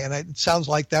sky. And it sounds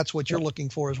like that's what you're looking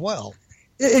for as well.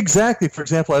 Exactly. For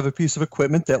example, I have a piece of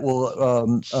equipment that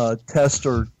will test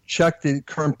or check the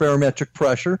current barometric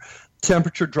pressure.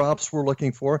 Temperature drops we're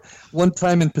looking for. One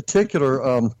time in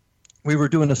particular, we were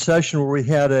doing a session where we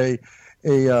had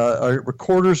our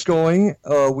recorders going,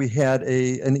 we had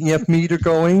an EF meter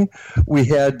going, we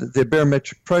had the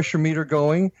barometric pressure meter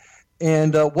going,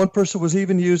 and one person was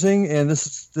even using, and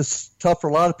this is tough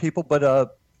for a lot of people,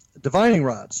 but divining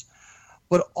rods.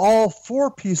 But all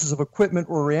 4 pieces of equipment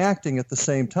were reacting at the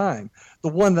same time. The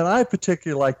one that I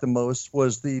particularly liked the most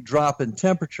was the drop in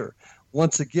temperature.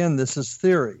 Once again, this is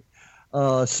theory.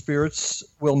 Spirits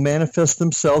will manifest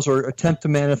themselves or attempt to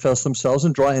manifest themselves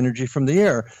and draw energy from the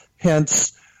air.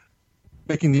 Hence,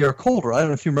 making the air colder. I don't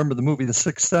know if you remember the movie The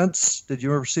Sixth Sense. Did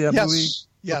you ever see that movie?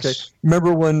 Yes. Okay.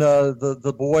 Remember when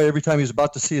the boy, every time he was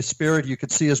about to see a spirit, you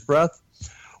could see his breath?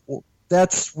 Well,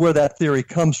 that's where that theory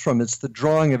comes from. It's the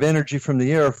drawing of energy from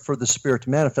the air for the spirit to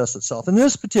manifest itself. In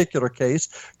this particular case,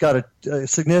 got a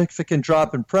significant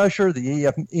drop in pressure. The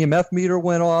EMF meter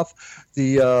went off.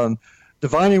 The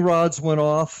divining rods went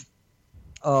off.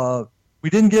 We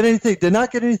did not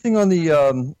get anything on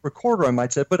the recorder, I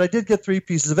might say, but I did get 3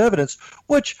 pieces of evidence,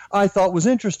 which I thought was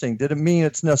interesting. Did it mean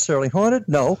it's necessarily haunted?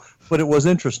 No, but it was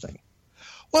interesting.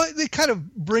 Well, it kind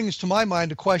of brings to my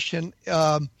mind a question,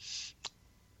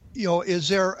 is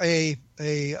there a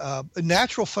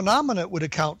natural phenomena that would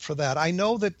account for that? I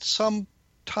know that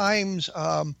sometimes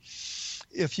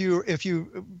if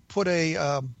you put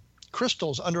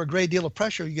crystals under a great deal of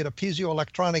pressure, you get a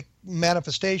piezoelectronic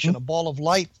manifestation, a ball of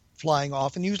light flying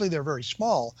off, and usually they're very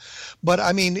small. But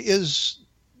I mean,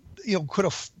 could a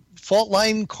fault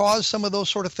line cause some of those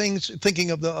sort of things,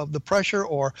 thinking of the pressure,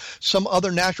 or some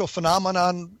other natural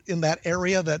phenomenon in that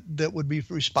area that would be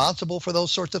responsible for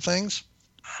those sorts of things?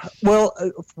 Well,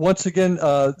 once again,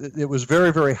 it was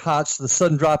very, very hot, so the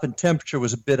sudden drop in temperature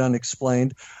was a bit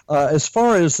unexplained. As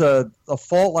far as a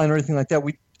fault line or anything like that,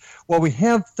 while we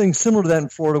have things similar to that in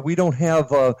Florida, we don't have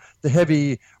the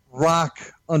heavy rock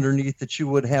underneath that you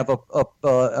would have up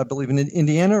I believe, in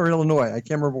Indiana or Illinois. I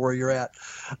can't remember where you're at.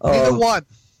 Either one.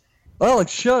 Well,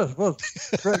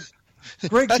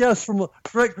 great guess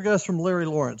from Larry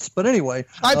Lawrence. But anyway,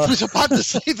 I was about to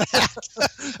say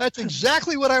that. That's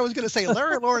exactly what I was going to say.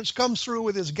 Larry Lawrence comes through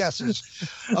with his guesses.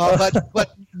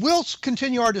 But we'll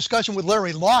continue our discussion with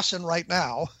Larry Lawson right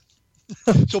now,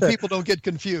 so people don't get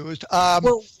confused.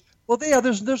 Well, yeah,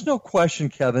 there's no question,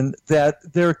 Kevin, that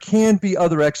there can be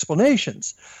other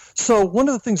explanations. So one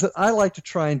of the things that I like to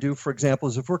try and do, for example,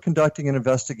 is if we're conducting an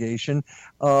investigation,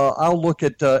 I'll look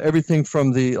at everything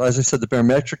from as I said, the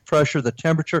barometric pressure, the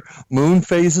temperature, moon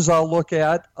phases I'll look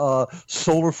at,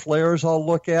 solar flares I'll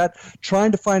look at,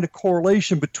 trying to find a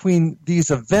correlation between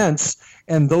these events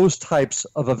and those types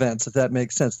of events, if that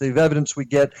makes sense. The evidence we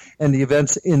get and the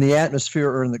events in the atmosphere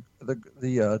or in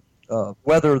the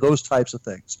weather, those types of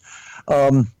things.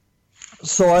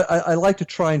 So I like to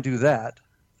try and do that.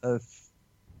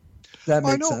 That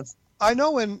makes sense. I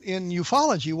know in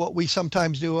ufology, what we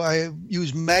sometimes do, I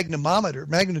use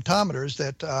magnetometers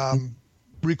that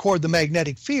record the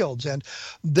magnetic fields. And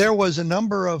there was a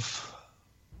number of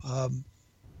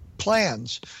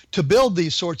plans to build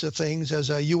these sorts of things as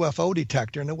a UFO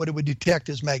detector, and what it would detect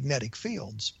is magnetic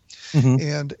fields. Mm-hmm.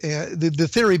 And the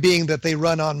theory being that they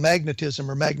run on magnetism,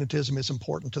 or magnetism is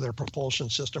important to their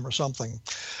propulsion system or something.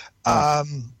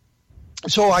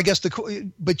 So I guess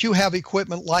but you have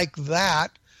equipment like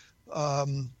that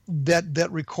that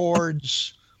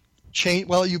records change.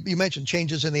 Well, you mentioned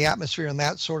changes in the atmosphere and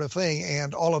that sort of thing,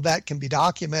 and all of that can be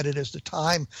documented as the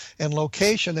time and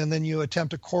location, and then you attempt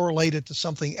to correlate it to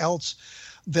something else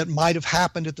that might have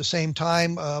happened at the same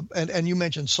time. And you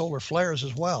mentioned solar flares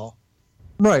as well.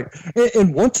 Right.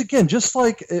 And once again, just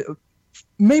like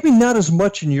maybe not as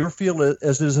much in your field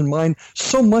as it is in mine,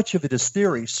 so much of it is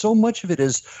theory. So much of it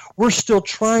is we're still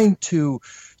trying to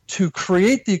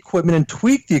create the equipment and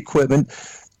tweak the equipment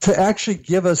to actually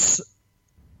give us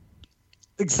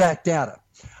exact data.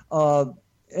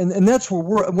 And that's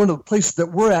where one of the places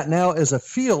that we're at now as a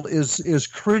field is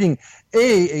creating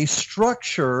a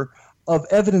structure of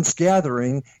evidence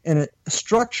gathering and a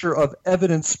structure of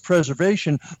evidence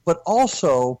preservation, but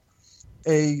also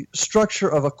a structure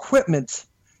of equipment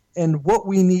and what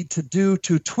we need to do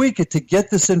to tweak it to get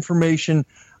this information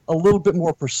a little bit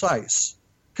more precise.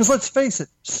 Because let's face it,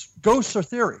 ghosts are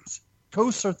theories.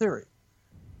 Ghosts are theory.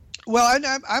 Well,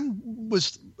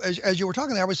 as you were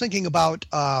talking there, I was thinking about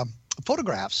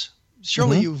photographs.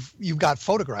 Surely you've got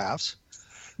photographs.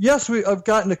 Yes, I've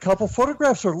gotten a couple.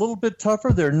 Photographs are a little bit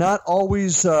tougher. They're not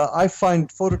always, I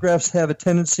find photographs have a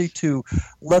tendency to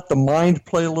let the mind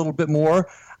play a little bit more.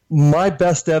 My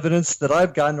best evidence that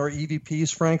I've gotten are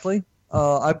EVPs, frankly.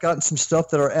 I've gotten some stuff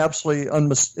that are absolutely,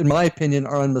 in my opinion,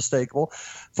 are unmistakable.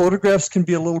 Photographs can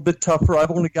be a little bit tougher.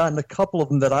 I've only gotten a couple of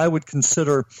them that I would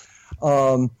consider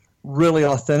really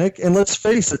authentic. And let's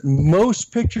face it,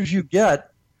 most pictures you get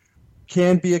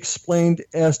can be explained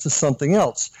as to something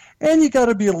else. And you got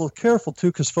to be a little careful, too,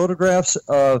 because photographs,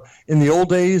 in the old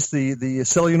days, the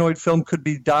celluloid film could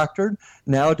be doctored.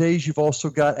 Nowadays, you've also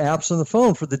got apps on the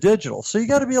phone for the digital. So you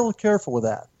got to be a little careful with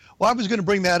that. Well, I was going to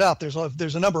bring that up. There's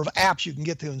a number of apps you can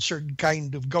get to insert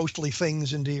kind of ghostly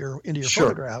things into your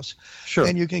photographs. Sure.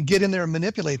 And you can get in there and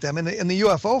manipulate them. In the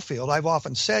UFO field, I've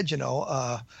often said, 99%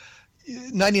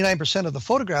 of the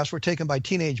photographs were taken by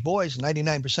teenage boys.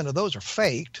 99% of those are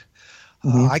faked.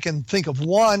 I can think of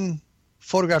one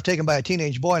photograph taken by a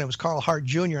teenage boy, and it was Carl Hart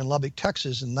Jr. in Lubbock,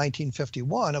 Texas in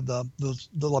 1951 of the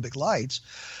Lubbock Lights,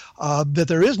 that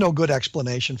there is no good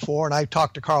explanation for. And I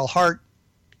talked to Carl Hart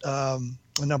a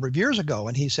number of years ago,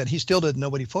 and he said he still didn't know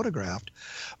what he photographed.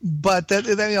 But that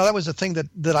was the thing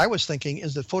that I was thinking,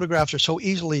 is that photographs are so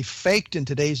easily faked in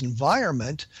today's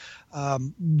environment.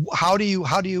 How do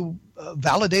you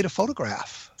validate a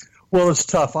photograph? Well, it's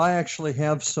tough. I actually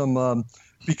have some,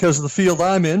 because of the field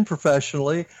I'm in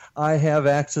professionally, I have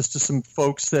access to some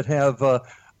folks that have a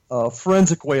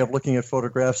forensic way of looking at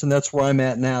photographs, and that's where I'm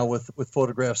at now with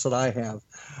photographs that I have,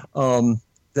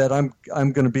 that I'm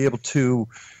going to be able to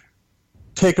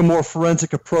take a more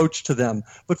forensic approach to them.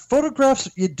 But photographs,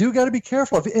 you do got to be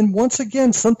careful of. And once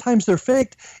again, sometimes they're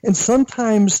faked, and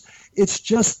sometimes it's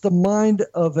just the mind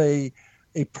of a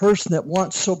person that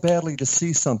wants so badly to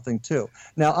see something too.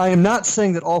 Now, I am not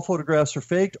saying that all photographs are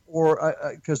faked, or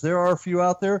because there are a few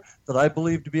out there that I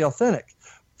believe to be authentic.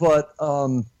 But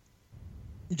you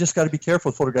just got to be careful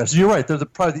with photographs. You're right; they're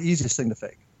probably the easiest thing to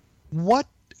fake. What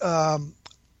I'm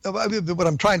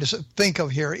trying to think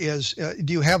of here is,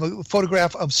 do you have a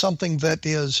photograph of something that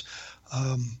is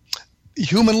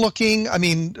human looking? I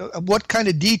mean, what kind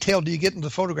of detail do you get in the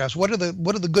photographs? What do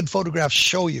the good photographs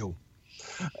show you?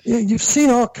 Yeah, you've seen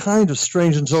all kinds of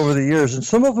strange ones over the years, and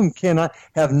some of them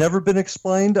have never been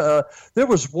explained. There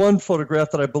was one photograph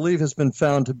that I believe has been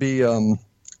found to be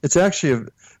it's actually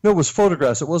it was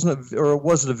photographs. It wasn't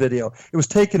a video. It was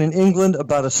taken in England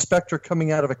about a specter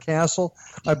coming out of a castle.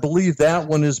 I believe that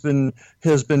one has been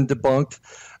debunked.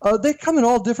 They come in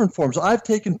all different forms. I've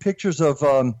taken pictures of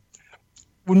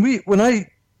when I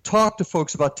talk to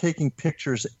folks about taking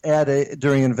pictures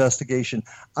during an investigation,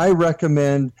 I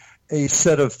recommend a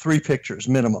set of 3 pictures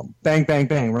minimum, bang, bang,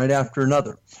 bang, right after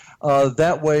another.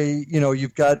 That way,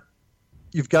 you've got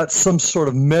some sort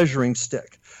of measuring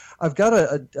stick. I've got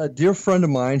a dear friend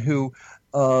of mine who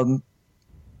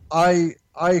I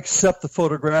accept the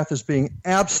photograph as being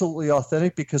absolutely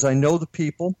authentic because I know the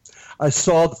people. I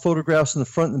saw the photographs in the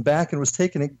front and back, and it was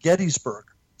taken at Gettysburg.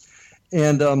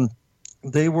 And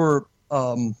they were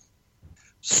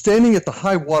standing at the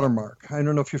high water mark. I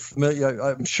don't know if you're familiar.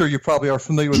 I'm sure you probably are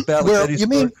familiar with Battle of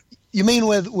Gettysburg. You mean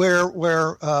with where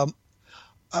right.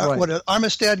 What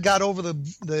Armistead got over the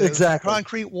exactly.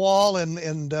 concrete wall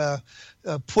and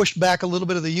pushed back a little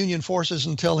bit of the Union forces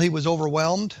until he was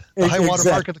overwhelmed? The high water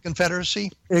mark of the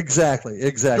Confederacy? Exactly.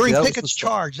 During Pickett's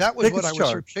charge. That was Pickett's what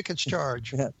I was Pickett's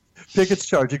charge. Yeah. Pickett's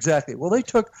charge, exactly. Well, they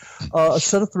took a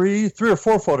set of three or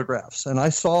four photographs, and I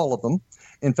saw all of them.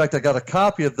 In fact, I got a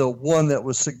copy of the one that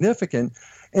was significant.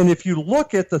 And if you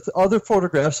look at the other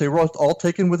photographs, they were all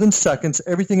taken within seconds.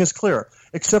 Everything is clear,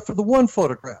 except for the one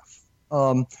photograph.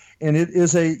 And it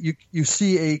is you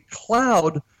see a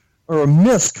cloud or a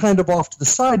mist kind of off to the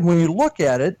side. When you look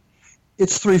at it,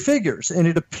 it's 3 figures, and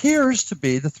it appears to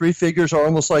be the 3 figures are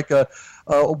almost like a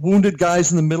wounded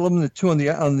guys in the middle of them. The 2 on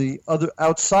the other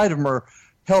outside of them are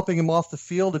helping him off the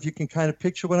field, if you can kind of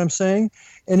picture what I'm saying.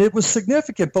 And it was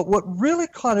significant. But what really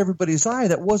caught everybody's eye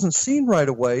that wasn't seen right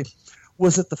away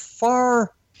was at the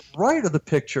far right of the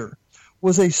picture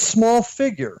was a small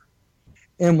figure.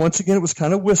 And once again, it was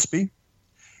kind of wispy.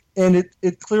 And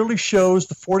it clearly shows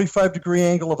the 45-degree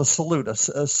angle of a salute,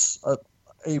 a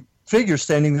figure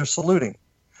standing there saluting.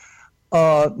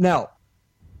 Now,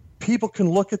 people can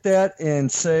look at that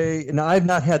and say, and I've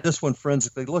not had this one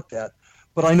forensically looked at,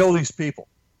 but I know these people.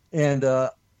 And I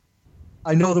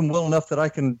know them well enough that I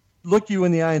can look you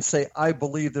in the eye and say, I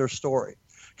believe their story,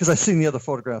 because I've seen the other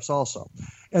photographs also.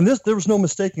 And there was no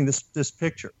mistaking this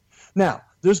picture. Now,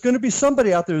 there's going to be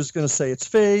somebody out there who's going to say it's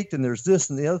faked, and there's this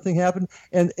and the other thing happened,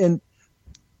 and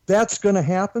that's going to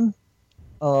happen.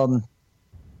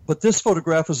 But this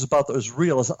photograph is about as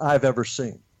real as I've ever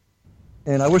seen.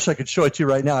 And I wish I could show it to you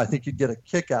right now. I think you'd get a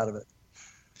kick out of it.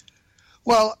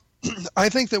 Well, I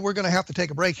think that we're going to have to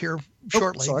take a break here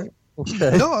shortly. Sorry.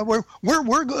 Okay. No, we're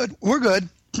good. We're good.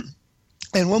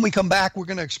 And when we come back, we're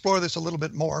going to explore this a little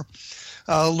bit more,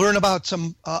 learn about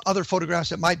some other photographs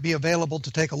that might be available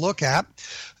to take a look at.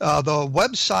 The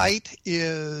website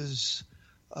is,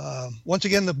 once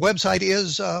again,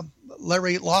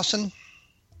 Larry Lawson.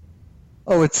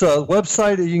 Oh, it's a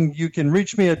website. You can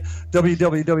reach me at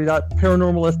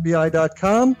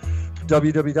www.paranormalfbi.com,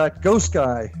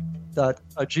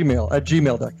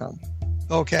 www.ghostguy.gmail.com.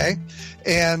 Okay.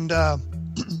 And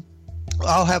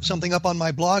I'll have something up on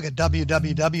my blog at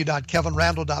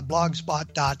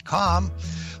www.kevinrandle.blogspot.com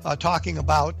talking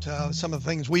about some of the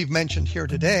things we've mentioned here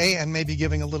today, and maybe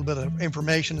giving a little bit of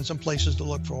information and some places to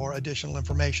look for additional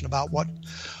information about what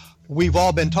we've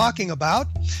all been talking about.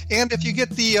 And if you get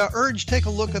the urge, take a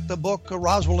look at the book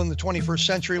Roswell in the 21st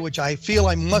Century, which I feel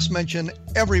I must mention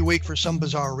every week for some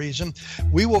bizarre reason.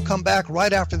 We will come back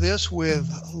right after this with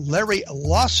Larry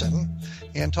Lawson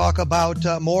and talk about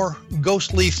more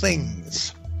ghostly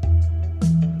things.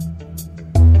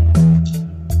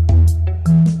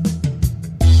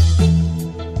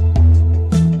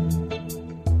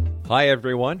 Hi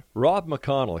everyone, Rob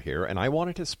McConnell here, and I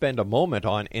wanted to spend a moment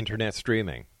on internet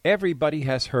streaming. Everybody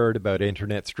has heard about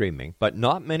internet streaming, but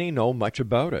not many know much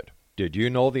about it. Did you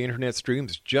know the internet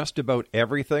streams just about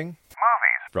everything?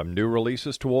 Movies. From new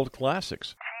releases to old classics.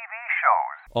 TV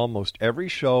shows. Almost every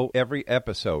show, every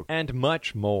episode, and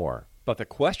much more. But the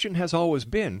question has always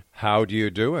been, how do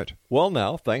you do it? Well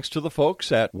now, thanks to the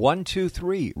folks at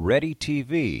 123 Ready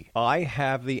TV, I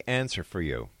have the answer for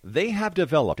you. They have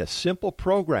developed a simple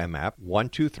program app,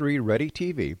 123 Ready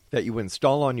TV, that you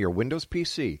install on your Windows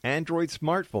PC, Android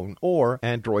smartphone, or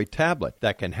Android tablet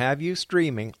that can have you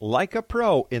streaming like a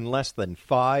pro in less than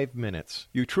 5 minutes.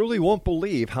 You truly won't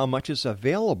believe how much is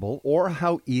available or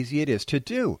how easy it is to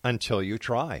do until you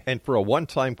try. And for a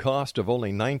one-time cost of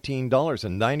only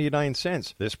 $19.99,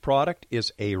 this product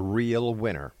is a real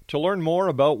winner. To learn more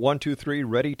about 123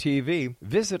 Ready TV,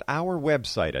 visit our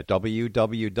website at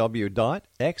www.xzbn.net.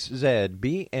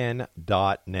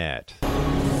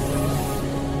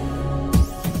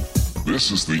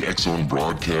 This is the X-Zone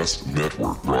Broadcast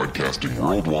Network, broadcasting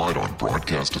worldwide on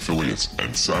broadcast affiliates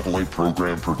and satellite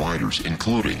program providers,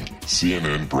 including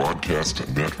CNN Broadcast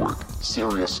Network,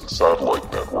 Sirius Satellite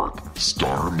Network,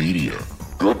 Star Media,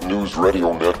 Good News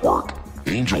Radio Network,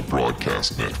 Angel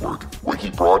Broadcast Network, Wiki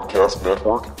Broadcast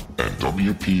Network, and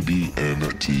WPBN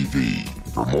TV.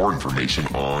 For more information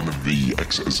on the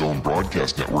X-Zone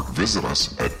Broadcast Network, visit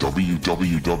us at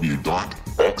www.xzbn.net.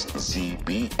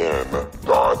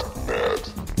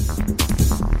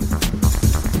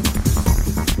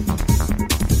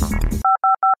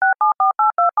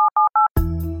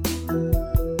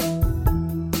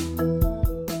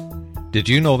 Did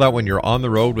you know that when you're on the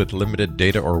road with limited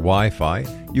data or Wi-Fi,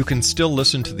 you can still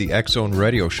listen to the X-Zone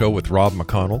Radio Show with Rob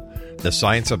McConnell, The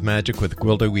Science of Magic with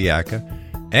Gwilda Wiyaka,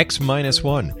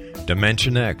 X-1,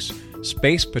 Dimension X,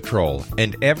 Space Patrol,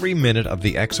 and every minute of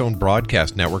the X-Zone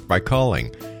Broadcast Network by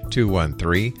calling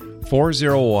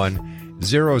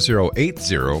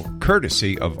 213-401-0080,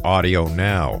 courtesy of Audio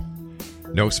Now.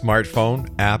 No smartphone,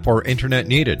 app, or internet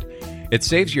needed. It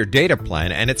saves your data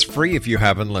plan, and it's free if you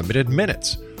have unlimited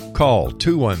minutes. Call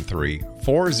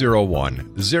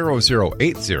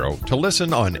 213-401-0080 to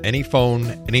listen on any phone,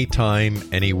 anytime,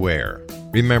 anywhere.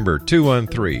 Remember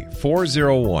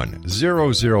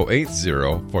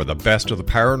 213-401-0080 for the best of the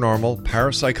paranormal,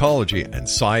 parapsychology, and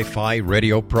sci-fi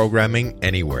radio programming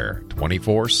anywhere,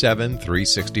 24/7,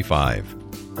 365.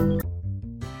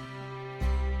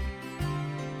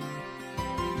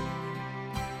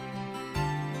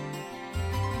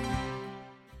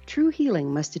 True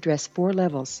healing must address 4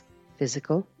 levels: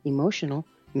 physical, emotional,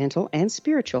 mental, and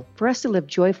spiritual, for us to live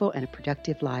joyful and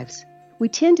productive lives. We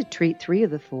tend to treat 3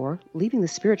 of the 4, leaving the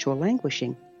spiritual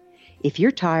languishing. If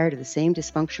you're tired of the same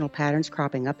dysfunctional patterns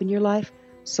cropping up in your life,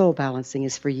 Soul Balancing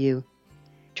is for you.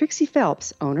 Trixie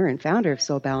Phelps, owner and founder of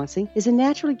Soul Balancing, is a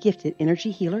naturally gifted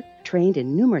energy healer trained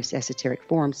in numerous esoteric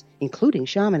forms, including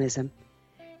shamanism.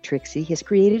 Trixie has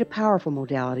created a powerful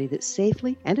modality that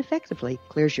safely and effectively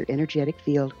clears your energetic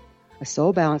field. A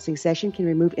soul balancing session can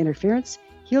remove interference,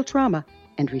 heal trauma,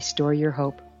 and restore your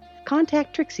hope.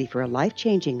 Contact Trixie for a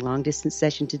life-changing long-distance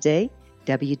session today.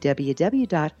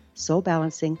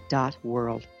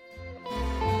 www.soulbalancing.world.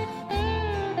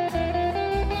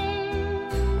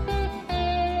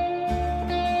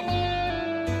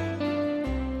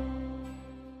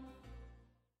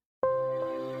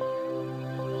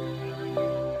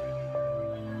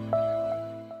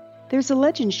 There's a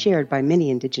legend shared by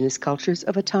many indigenous cultures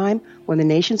of a time when the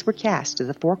nations were cast to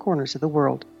the 4 corners of the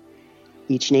world.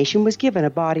 Each nation was given a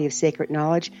body of sacred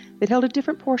knowledge that held a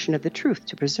different portion of the truth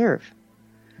to preserve.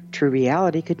 True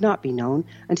reality could not be known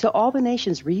until all the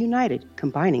nations reunited,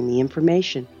 combining the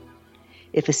information.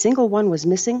 If a single one was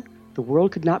missing, the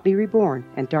world could not be reborn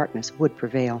and darkness would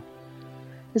prevail.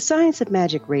 The Science of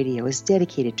Magic Radio is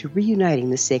dedicated to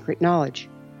reuniting the sacred knowledge.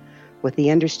 With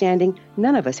the understanding,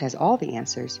 none of us has all the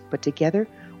answers, but together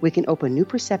we can open new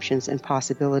perceptions and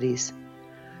possibilities.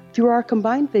 Through our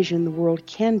combined vision, the world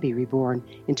can be reborn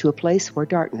into a place where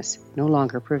darkness no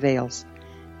longer prevails.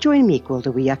 Join me,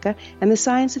 Gwilda Wiyaka, and the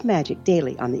Science of Magic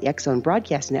daily on the X-Zone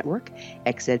Broadcast Network,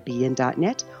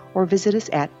 xzbn.net, or visit us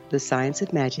at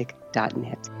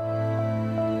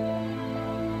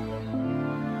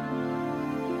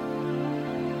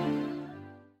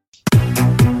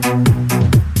thescienceofmagic.net.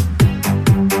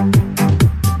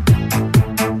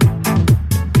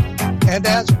 And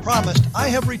as promised, I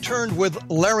have returned with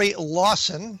Larry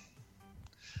Lawson,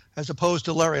 as opposed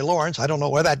to Larry Lawrence. I don't know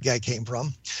where that guy came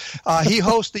from. He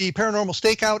hosts the Paranormal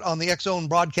Stakeout on the X-Zone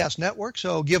Broadcast Network,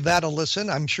 so give that a listen.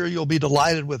 I'm sure you'll be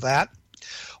delighted with that.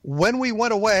 When we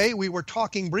went away, we were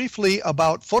talking briefly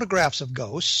about photographs of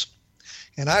ghosts,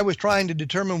 and I was trying to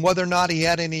determine whether or not he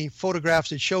had any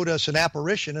photographs that showed us an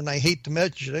apparition, and I hate to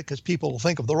mention it because people will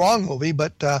think of the wrong movie,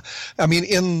 but I mean,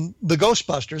 in the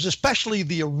Ghostbusters, especially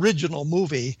the original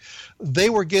movie, they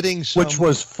were getting some... Which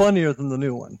was funnier than the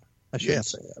new one. I shouldn't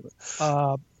say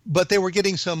that. But they were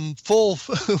getting some full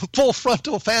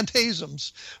frontal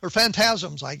phantasms,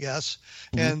 I guess,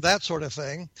 and that sort of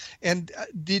thing. And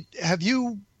have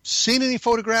you seen any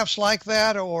photographs like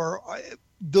that, or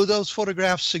do those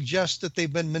photographs suggest that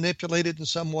they've been manipulated in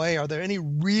some way? Are there any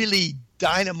really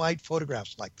dynamite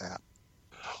photographs like that?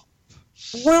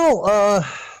 Well,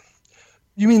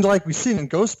 you mean like we've seen in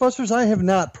Ghostbusters? I have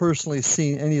not personally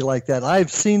seen any like that.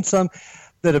 I've seen some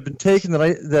that have been taken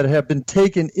that have been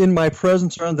taken in my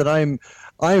presence, around that I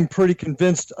am pretty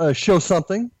convinced show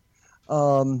something.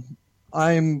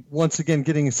 I'm once again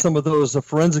getting some of those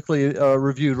forensically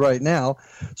reviewed right now,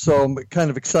 so I'm kind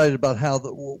of excited about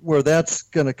where that's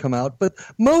going to come out. But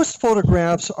most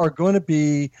photographs are going to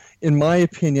be, in my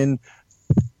opinion,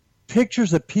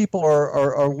 pictures that people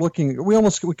are looking. We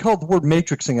call it the word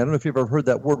matrixing. I don't know if you've ever heard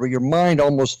that word, where your mind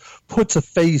almost puts a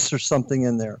face or something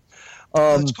in there.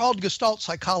 It's called Gestalt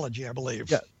psychology, I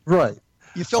believe. Yeah, right.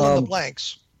 You fill in the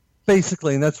blanks.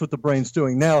 Basically, and that's what the brain's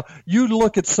doing. Now, you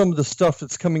look at some of the stuff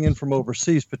that's coming in from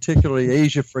overseas, particularly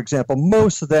Asia, for example.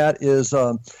 Most of that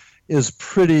is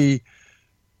pretty.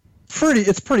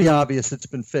 It's pretty obvious it's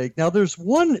been faked. Now, there's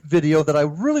one video that I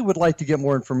really would like to get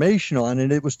more information on,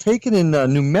 and it was taken in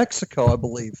New Mexico, I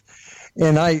believe.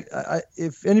 And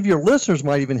if any of your listeners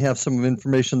might even have some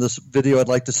information on this video, I'd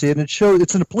like to see it. And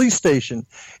it's in a police station,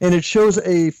 and it shows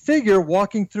a figure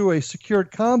walking through a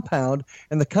secured compound,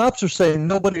 and the cops are saying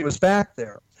nobody was back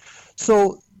there.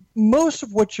 So most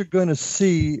of what you're going to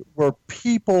see where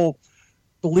people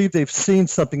believe they've seen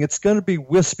something, it's going to be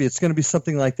wispy. It's going to be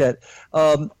something like that.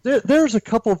 There's a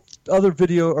couple of other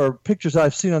video or pictures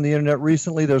I've seen on the internet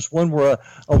recently. There's one where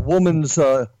a woman's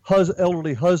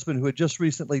elderly husband who had just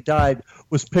recently died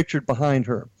was pictured behind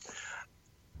her.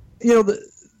 You know,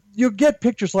 you get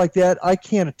pictures like that. I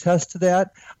can't attest to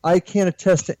that. I can't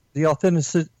attest to the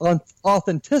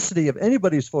authenticity of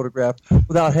anybody's photograph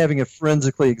without having it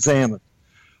forensically examined.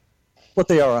 But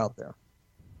they are out there.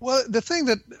 Well, the thing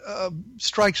that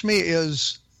strikes me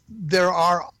is there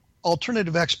are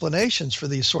alternative explanations for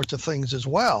these sorts of things as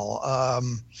well.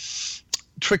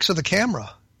 Tricks of the camera.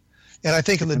 And I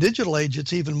think in the digital age,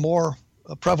 it's even more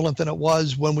prevalent than it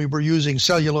was when we were using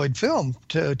celluloid film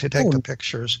to take the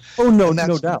pictures. Oh, no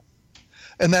doubt.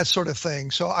 And that sort of thing.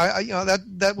 So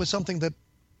that was something that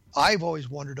I've always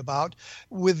wondered about.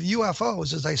 With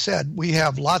UFOs, as I said, we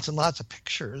have lots and lots of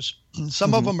pictures.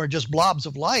 Some of them are just blobs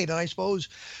of light. And I suppose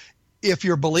if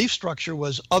your belief structure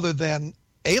was other than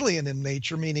alien in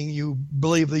nature, meaning you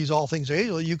believe these all things are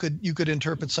alien, you could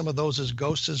interpret some of those as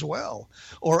ghosts as well,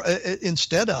 or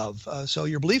instead of. So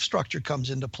your belief structure comes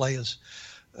into play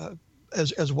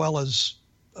as well as.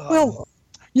 Well,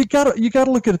 you got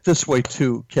to look at it this way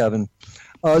too, Kevin.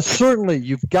 Certainly,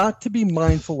 you've got to be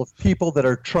mindful of people that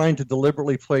are trying to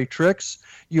deliberately play tricks.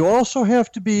 You also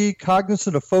have to be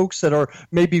cognizant of folks that are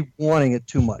maybe wanting it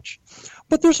too much.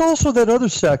 But there's also that other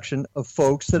section of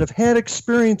folks that have had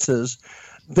experiences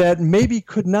that maybe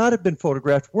could not have been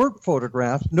photographed, weren't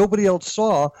photographed, nobody else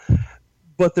saw,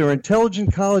 but they're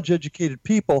intelligent, college-educated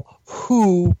people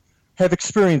who have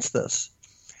experienced this.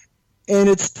 And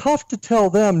it's tough to tell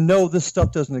them, no, this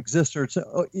stuff doesn't exist, or it's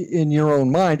in your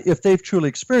own mind, if they've truly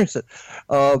experienced it.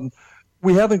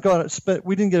 We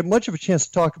didn't get much of a chance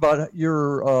to talk about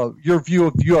your view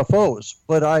of UFOs,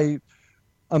 but I'm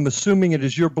assuming it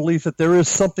is your belief that there is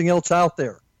something else out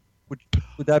there.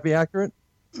 Would that be accurate?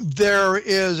 There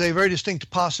is a very distinct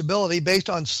possibility, based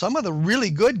on some of the really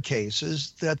good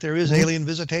cases, that there is alien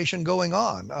visitation going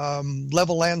on.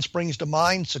 Level Land springs to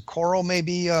mind. Socorro may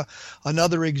be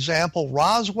another example.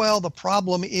 Roswell, the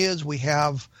problem is we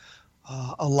have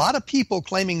a lot of people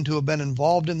claiming to have been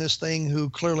involved in this thing who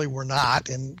clearly were not,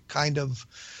 and kind of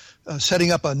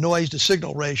setting up a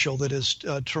noise-to-signal ratio that is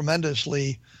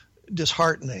tremendously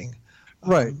disheartening.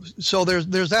 Right. So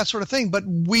there's that sort of thing, but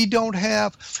we don't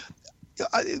have...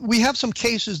 We have some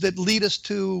cases that lead us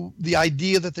to the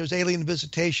idea that there's alien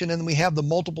visitation, and we have the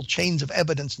multiple chains of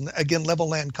evidence, and again, Level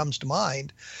Land comes to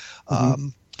mind,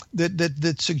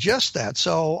 that suggests that.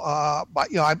 So, I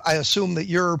assume that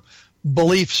your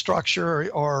belief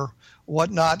structure or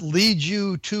whatnot leads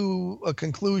you to a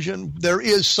conclusion there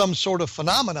is some sort of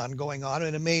phenomenon going on,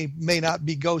 and it may not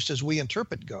be ghosts as we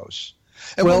interpret ghosts.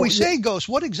 And when we say ghosts,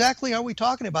 what exactly are we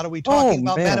talking about? Are we talking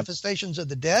about manifestations of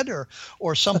the dead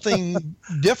or something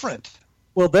different?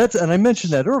 Well, and I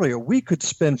mentioned that earlier. We could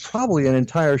spend probably an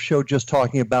entire show just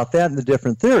talking about that and the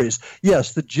different theories.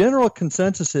 Yes, the general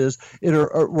consensus is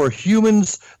we're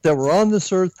humans that were on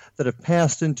this earth that have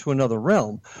passed into another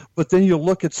realm. But then you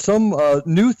look at some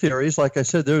new theories. Like I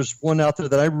said, there's one out there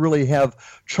that I really have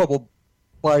trouble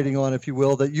biting on, if you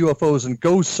will, that UFOs and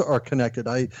ghosts are connected.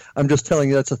 I'm just telling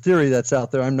you that's a theory that's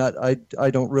out there. I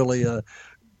don't really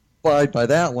abide by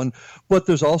that one. But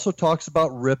there's also talks about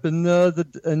ripping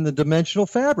the dimensional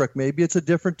fabric. Maybe it's a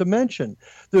different dimension.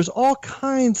 There's all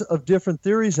kinds of different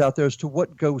theories out there as to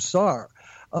what ghosts are.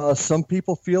 Some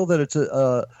people feel that it's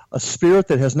a spirit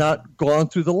that has not gone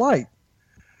through the light.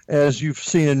 As you've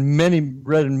seen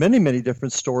read in many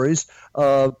different stories,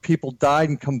 people died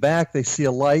and come back. They see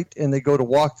a light and they go to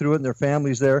walk through it, and their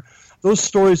family's there. Those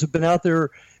stories have been out there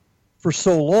for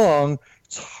so long.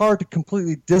 It's hard to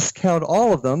completely discount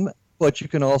all of them, but you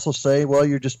can also say, well,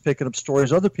 you're just picking up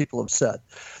stories other people have said.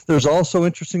 There's also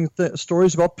interesting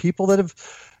stories about people that have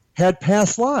had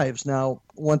past lives. Now,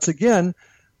 once again,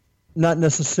 not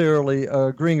necessarily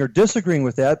agreeing or disagreeing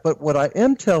with that, but what I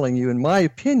am telling you, in my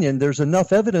opinion, there's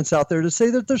enough evidence out there to say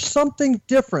that there's something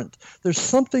different. There's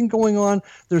something going on.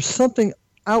 There's something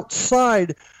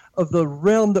outside of the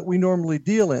realm that we normally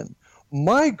deal in.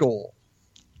 My goal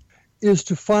is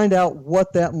to find out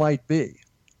what that might be.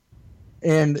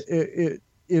 And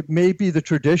it may be the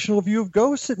traditional view of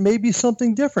ghosts. It may be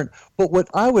something different. But what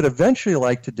I would eventually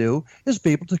like to do is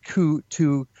be able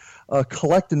to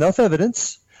collect enough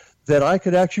evidence that I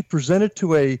could actually present it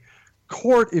to a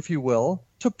court, if you will,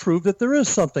 to prove that there is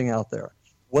something out there.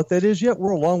 What that is yet,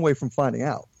 we're a long way from finding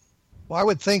out. Well, I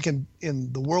would think in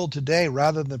the world today,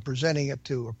 rather than presenting it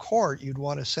to a court, you'd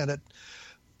want to send it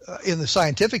in the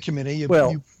scientific community.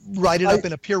 You write it up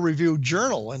in a peer-reviewed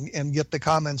journal and get the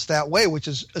comments that way, which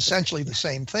is essentially the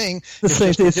same thing.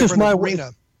 It's just my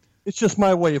arena. It's just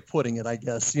my way of putting it, I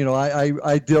guess. You know,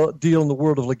 I deal in the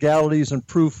world of legalities and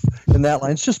proof in that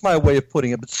line. It's just my way of putting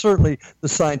it. But certainly the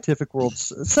scientific world's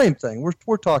the same thing.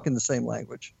 We're talking the same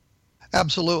language.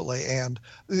 Absolutely. And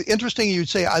interesting you'd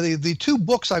say the two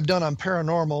books I've done on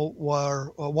paranormal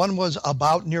were, one was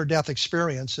about near-death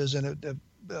experiences, and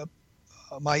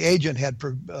my agent had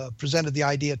presented the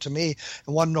idea to me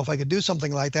and wanted to know if I could do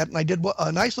something like that. And I did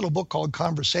a nice little book called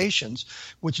Conversations,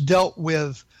 which dealt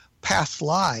with past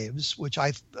lives, which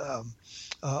a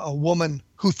woman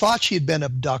who thought she had been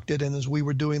abducted, and as we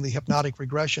were doing the hypnotic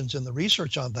regressions and the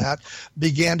research on that,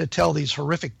 began to tell these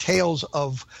horrific tales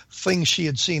of things she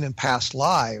had seen in past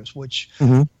lives, which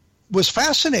was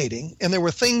fascinating. And there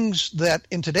were things that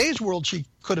in today's world she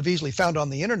could have easily found on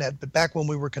the internet, but back when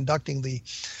we were conducting the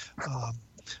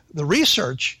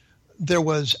research, there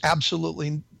was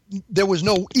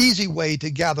no easy way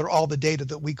to gather all the data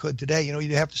that we could today. You know,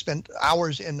 you'd have to spend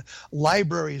hours in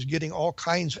libraries getting all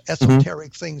kinds of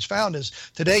esoteric things found. As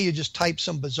today, you just type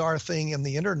some bizarre thing in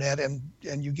the internet and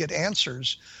you get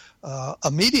answers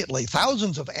immediately,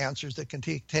 thousands of answers that can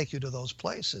take you to those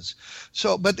places.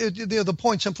 So, but the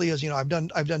point simply is, you know, I've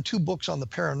done two books on the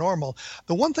paranormal.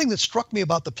 The one thing that struck me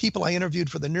about the people I interviewed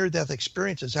for the near-death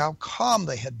experience is how calm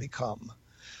they had become.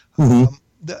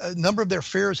 A number of their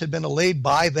fears had been allayed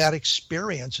by that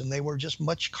experience, and they were just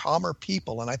much calmer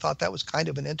people. And I thought that was kind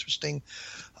of an interesting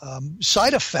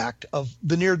side effect of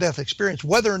the near-death experience.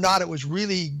 Whether or not it was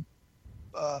really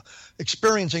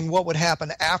experiencing what would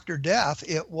happen after death,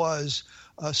 it was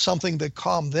something that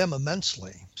calmed them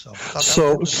immensely. So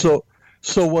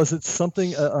was it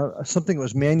something that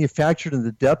was manufactured in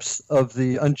the depths of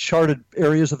the uncharted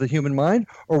areas of the human mind,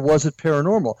 or was it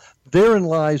paranormal? Therein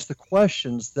lies the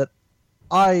questions that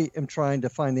I am trying to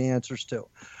find the answers to.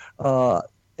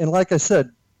 And like I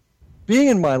said, being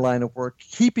in my line of work,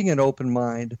 keeping an open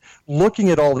mind, looking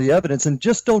at all the evidence, and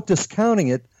just don't discounting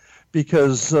it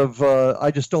because of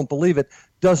I just don't believe it,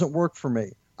 doesn't work for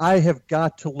me. I have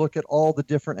got to look at all the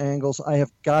different angles. I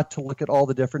have got to look at all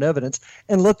the different evidence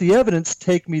and let the evidence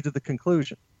take me to the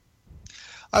conclusion.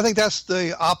 I think that's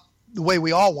the way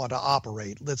we all want to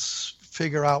operate. Let's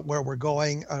figure out where we're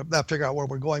going, not figure out where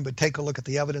we're going, but take a look at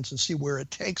the evidence and see where it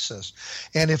takes us.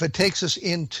 And if it takes us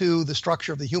into the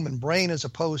structure of the human brain as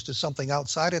opposed to something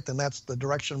outside it, then that's the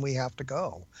direction we have to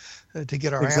go to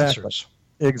get our answers.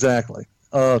 Exactly.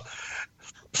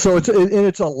 So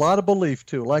it's a lot of belief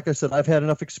too. Like I said, I've had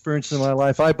enough experience in my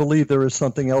life. I believe there is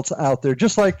something else out there,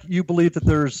 just like you believe that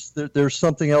there's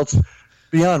something else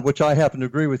beyond, which I happen to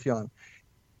agree with you on.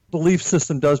 Belief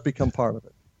system does become part of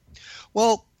it.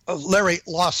 Well, Larry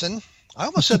Lawson, I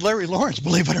almost said Larry Lawrence,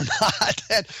 believe it or not.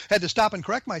 Had to stop and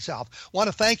correct myself. Want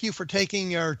to thank you for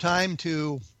taking your time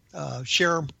to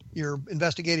share your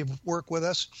investigative work with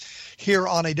us here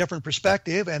on A Different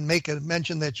Perspective, and make a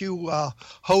mention that you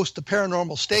host the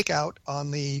Paranormal Stakeout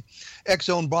on the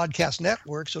X-Zone Broadcast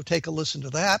Network, so take a listen to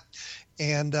that.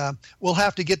 And we'll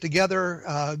have to get together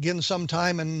again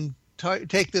sometime and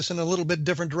take this in a little bit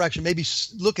different direction, maybe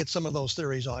look at some of those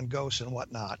theories on ghosts and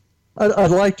whatnot.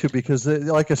 I'd like to, because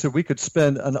like I said, we could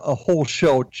spend a whole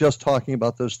show just talking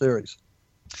about those theories.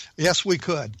 Yes, we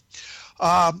could.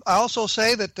 I also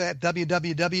say that at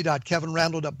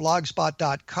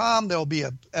www.kevinrandle.blogspot.com, there'll be,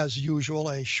 as usual,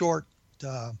 a short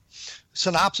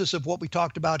synopsis of what we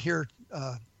talked about here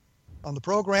on the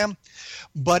program.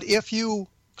 But if you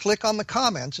click on the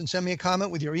comments and send me a comment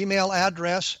with your email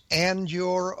address and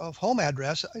your home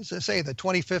address, as I say, the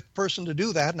 25th person to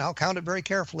do that, and I'll count it very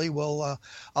carefully,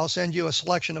 I'll send you a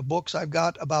selection of books I've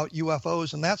got about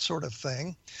UFOs and that sort of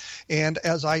thing. And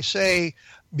as I say,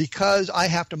 because I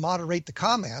have to moderate the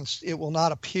comments, it will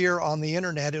not appear on the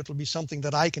internet. It'll be something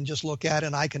that I can just look at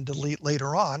and I can delete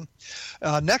later on.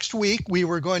 Next week, we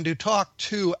were going to talk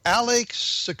to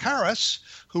Alex Sakaris,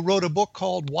 who wrote a book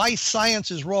called Why Science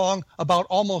is Wrong About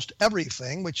Almost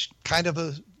Everything, which kind of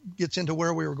gets into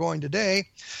where we were going today.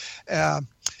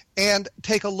 And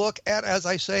take a look at, as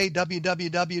I say,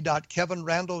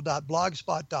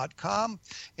 www.kevinrandle.blogspot.com.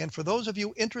 And for those of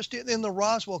you interested in the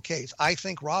Roswell case, I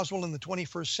think Roswell in the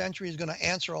 21st century is going to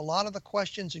answer a lot of the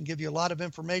questions and give you a lot of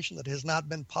information that has not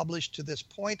been published to this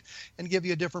point, and give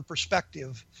you a different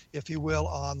perspective, if you will,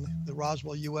 on the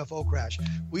Roswell UFO crash.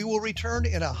 We will return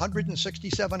in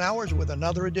 167 hours with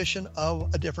another edition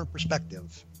of A Different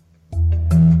Perspective.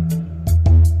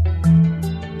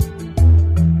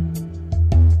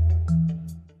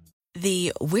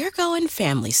 The We're Going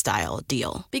Family Style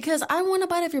deal. Because I want a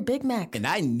bite of your Big Mac. And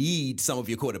I need some of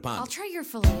your Quarter Pounder. I'll try your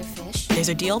Filet-O-Fish. There's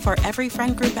a deal for every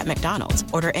friend group at McDonald's.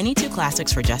 Order any 2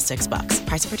 classics for just $6.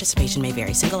 Price of participation may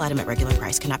vary. Single item at regular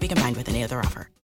price cannot be combined with any other offer.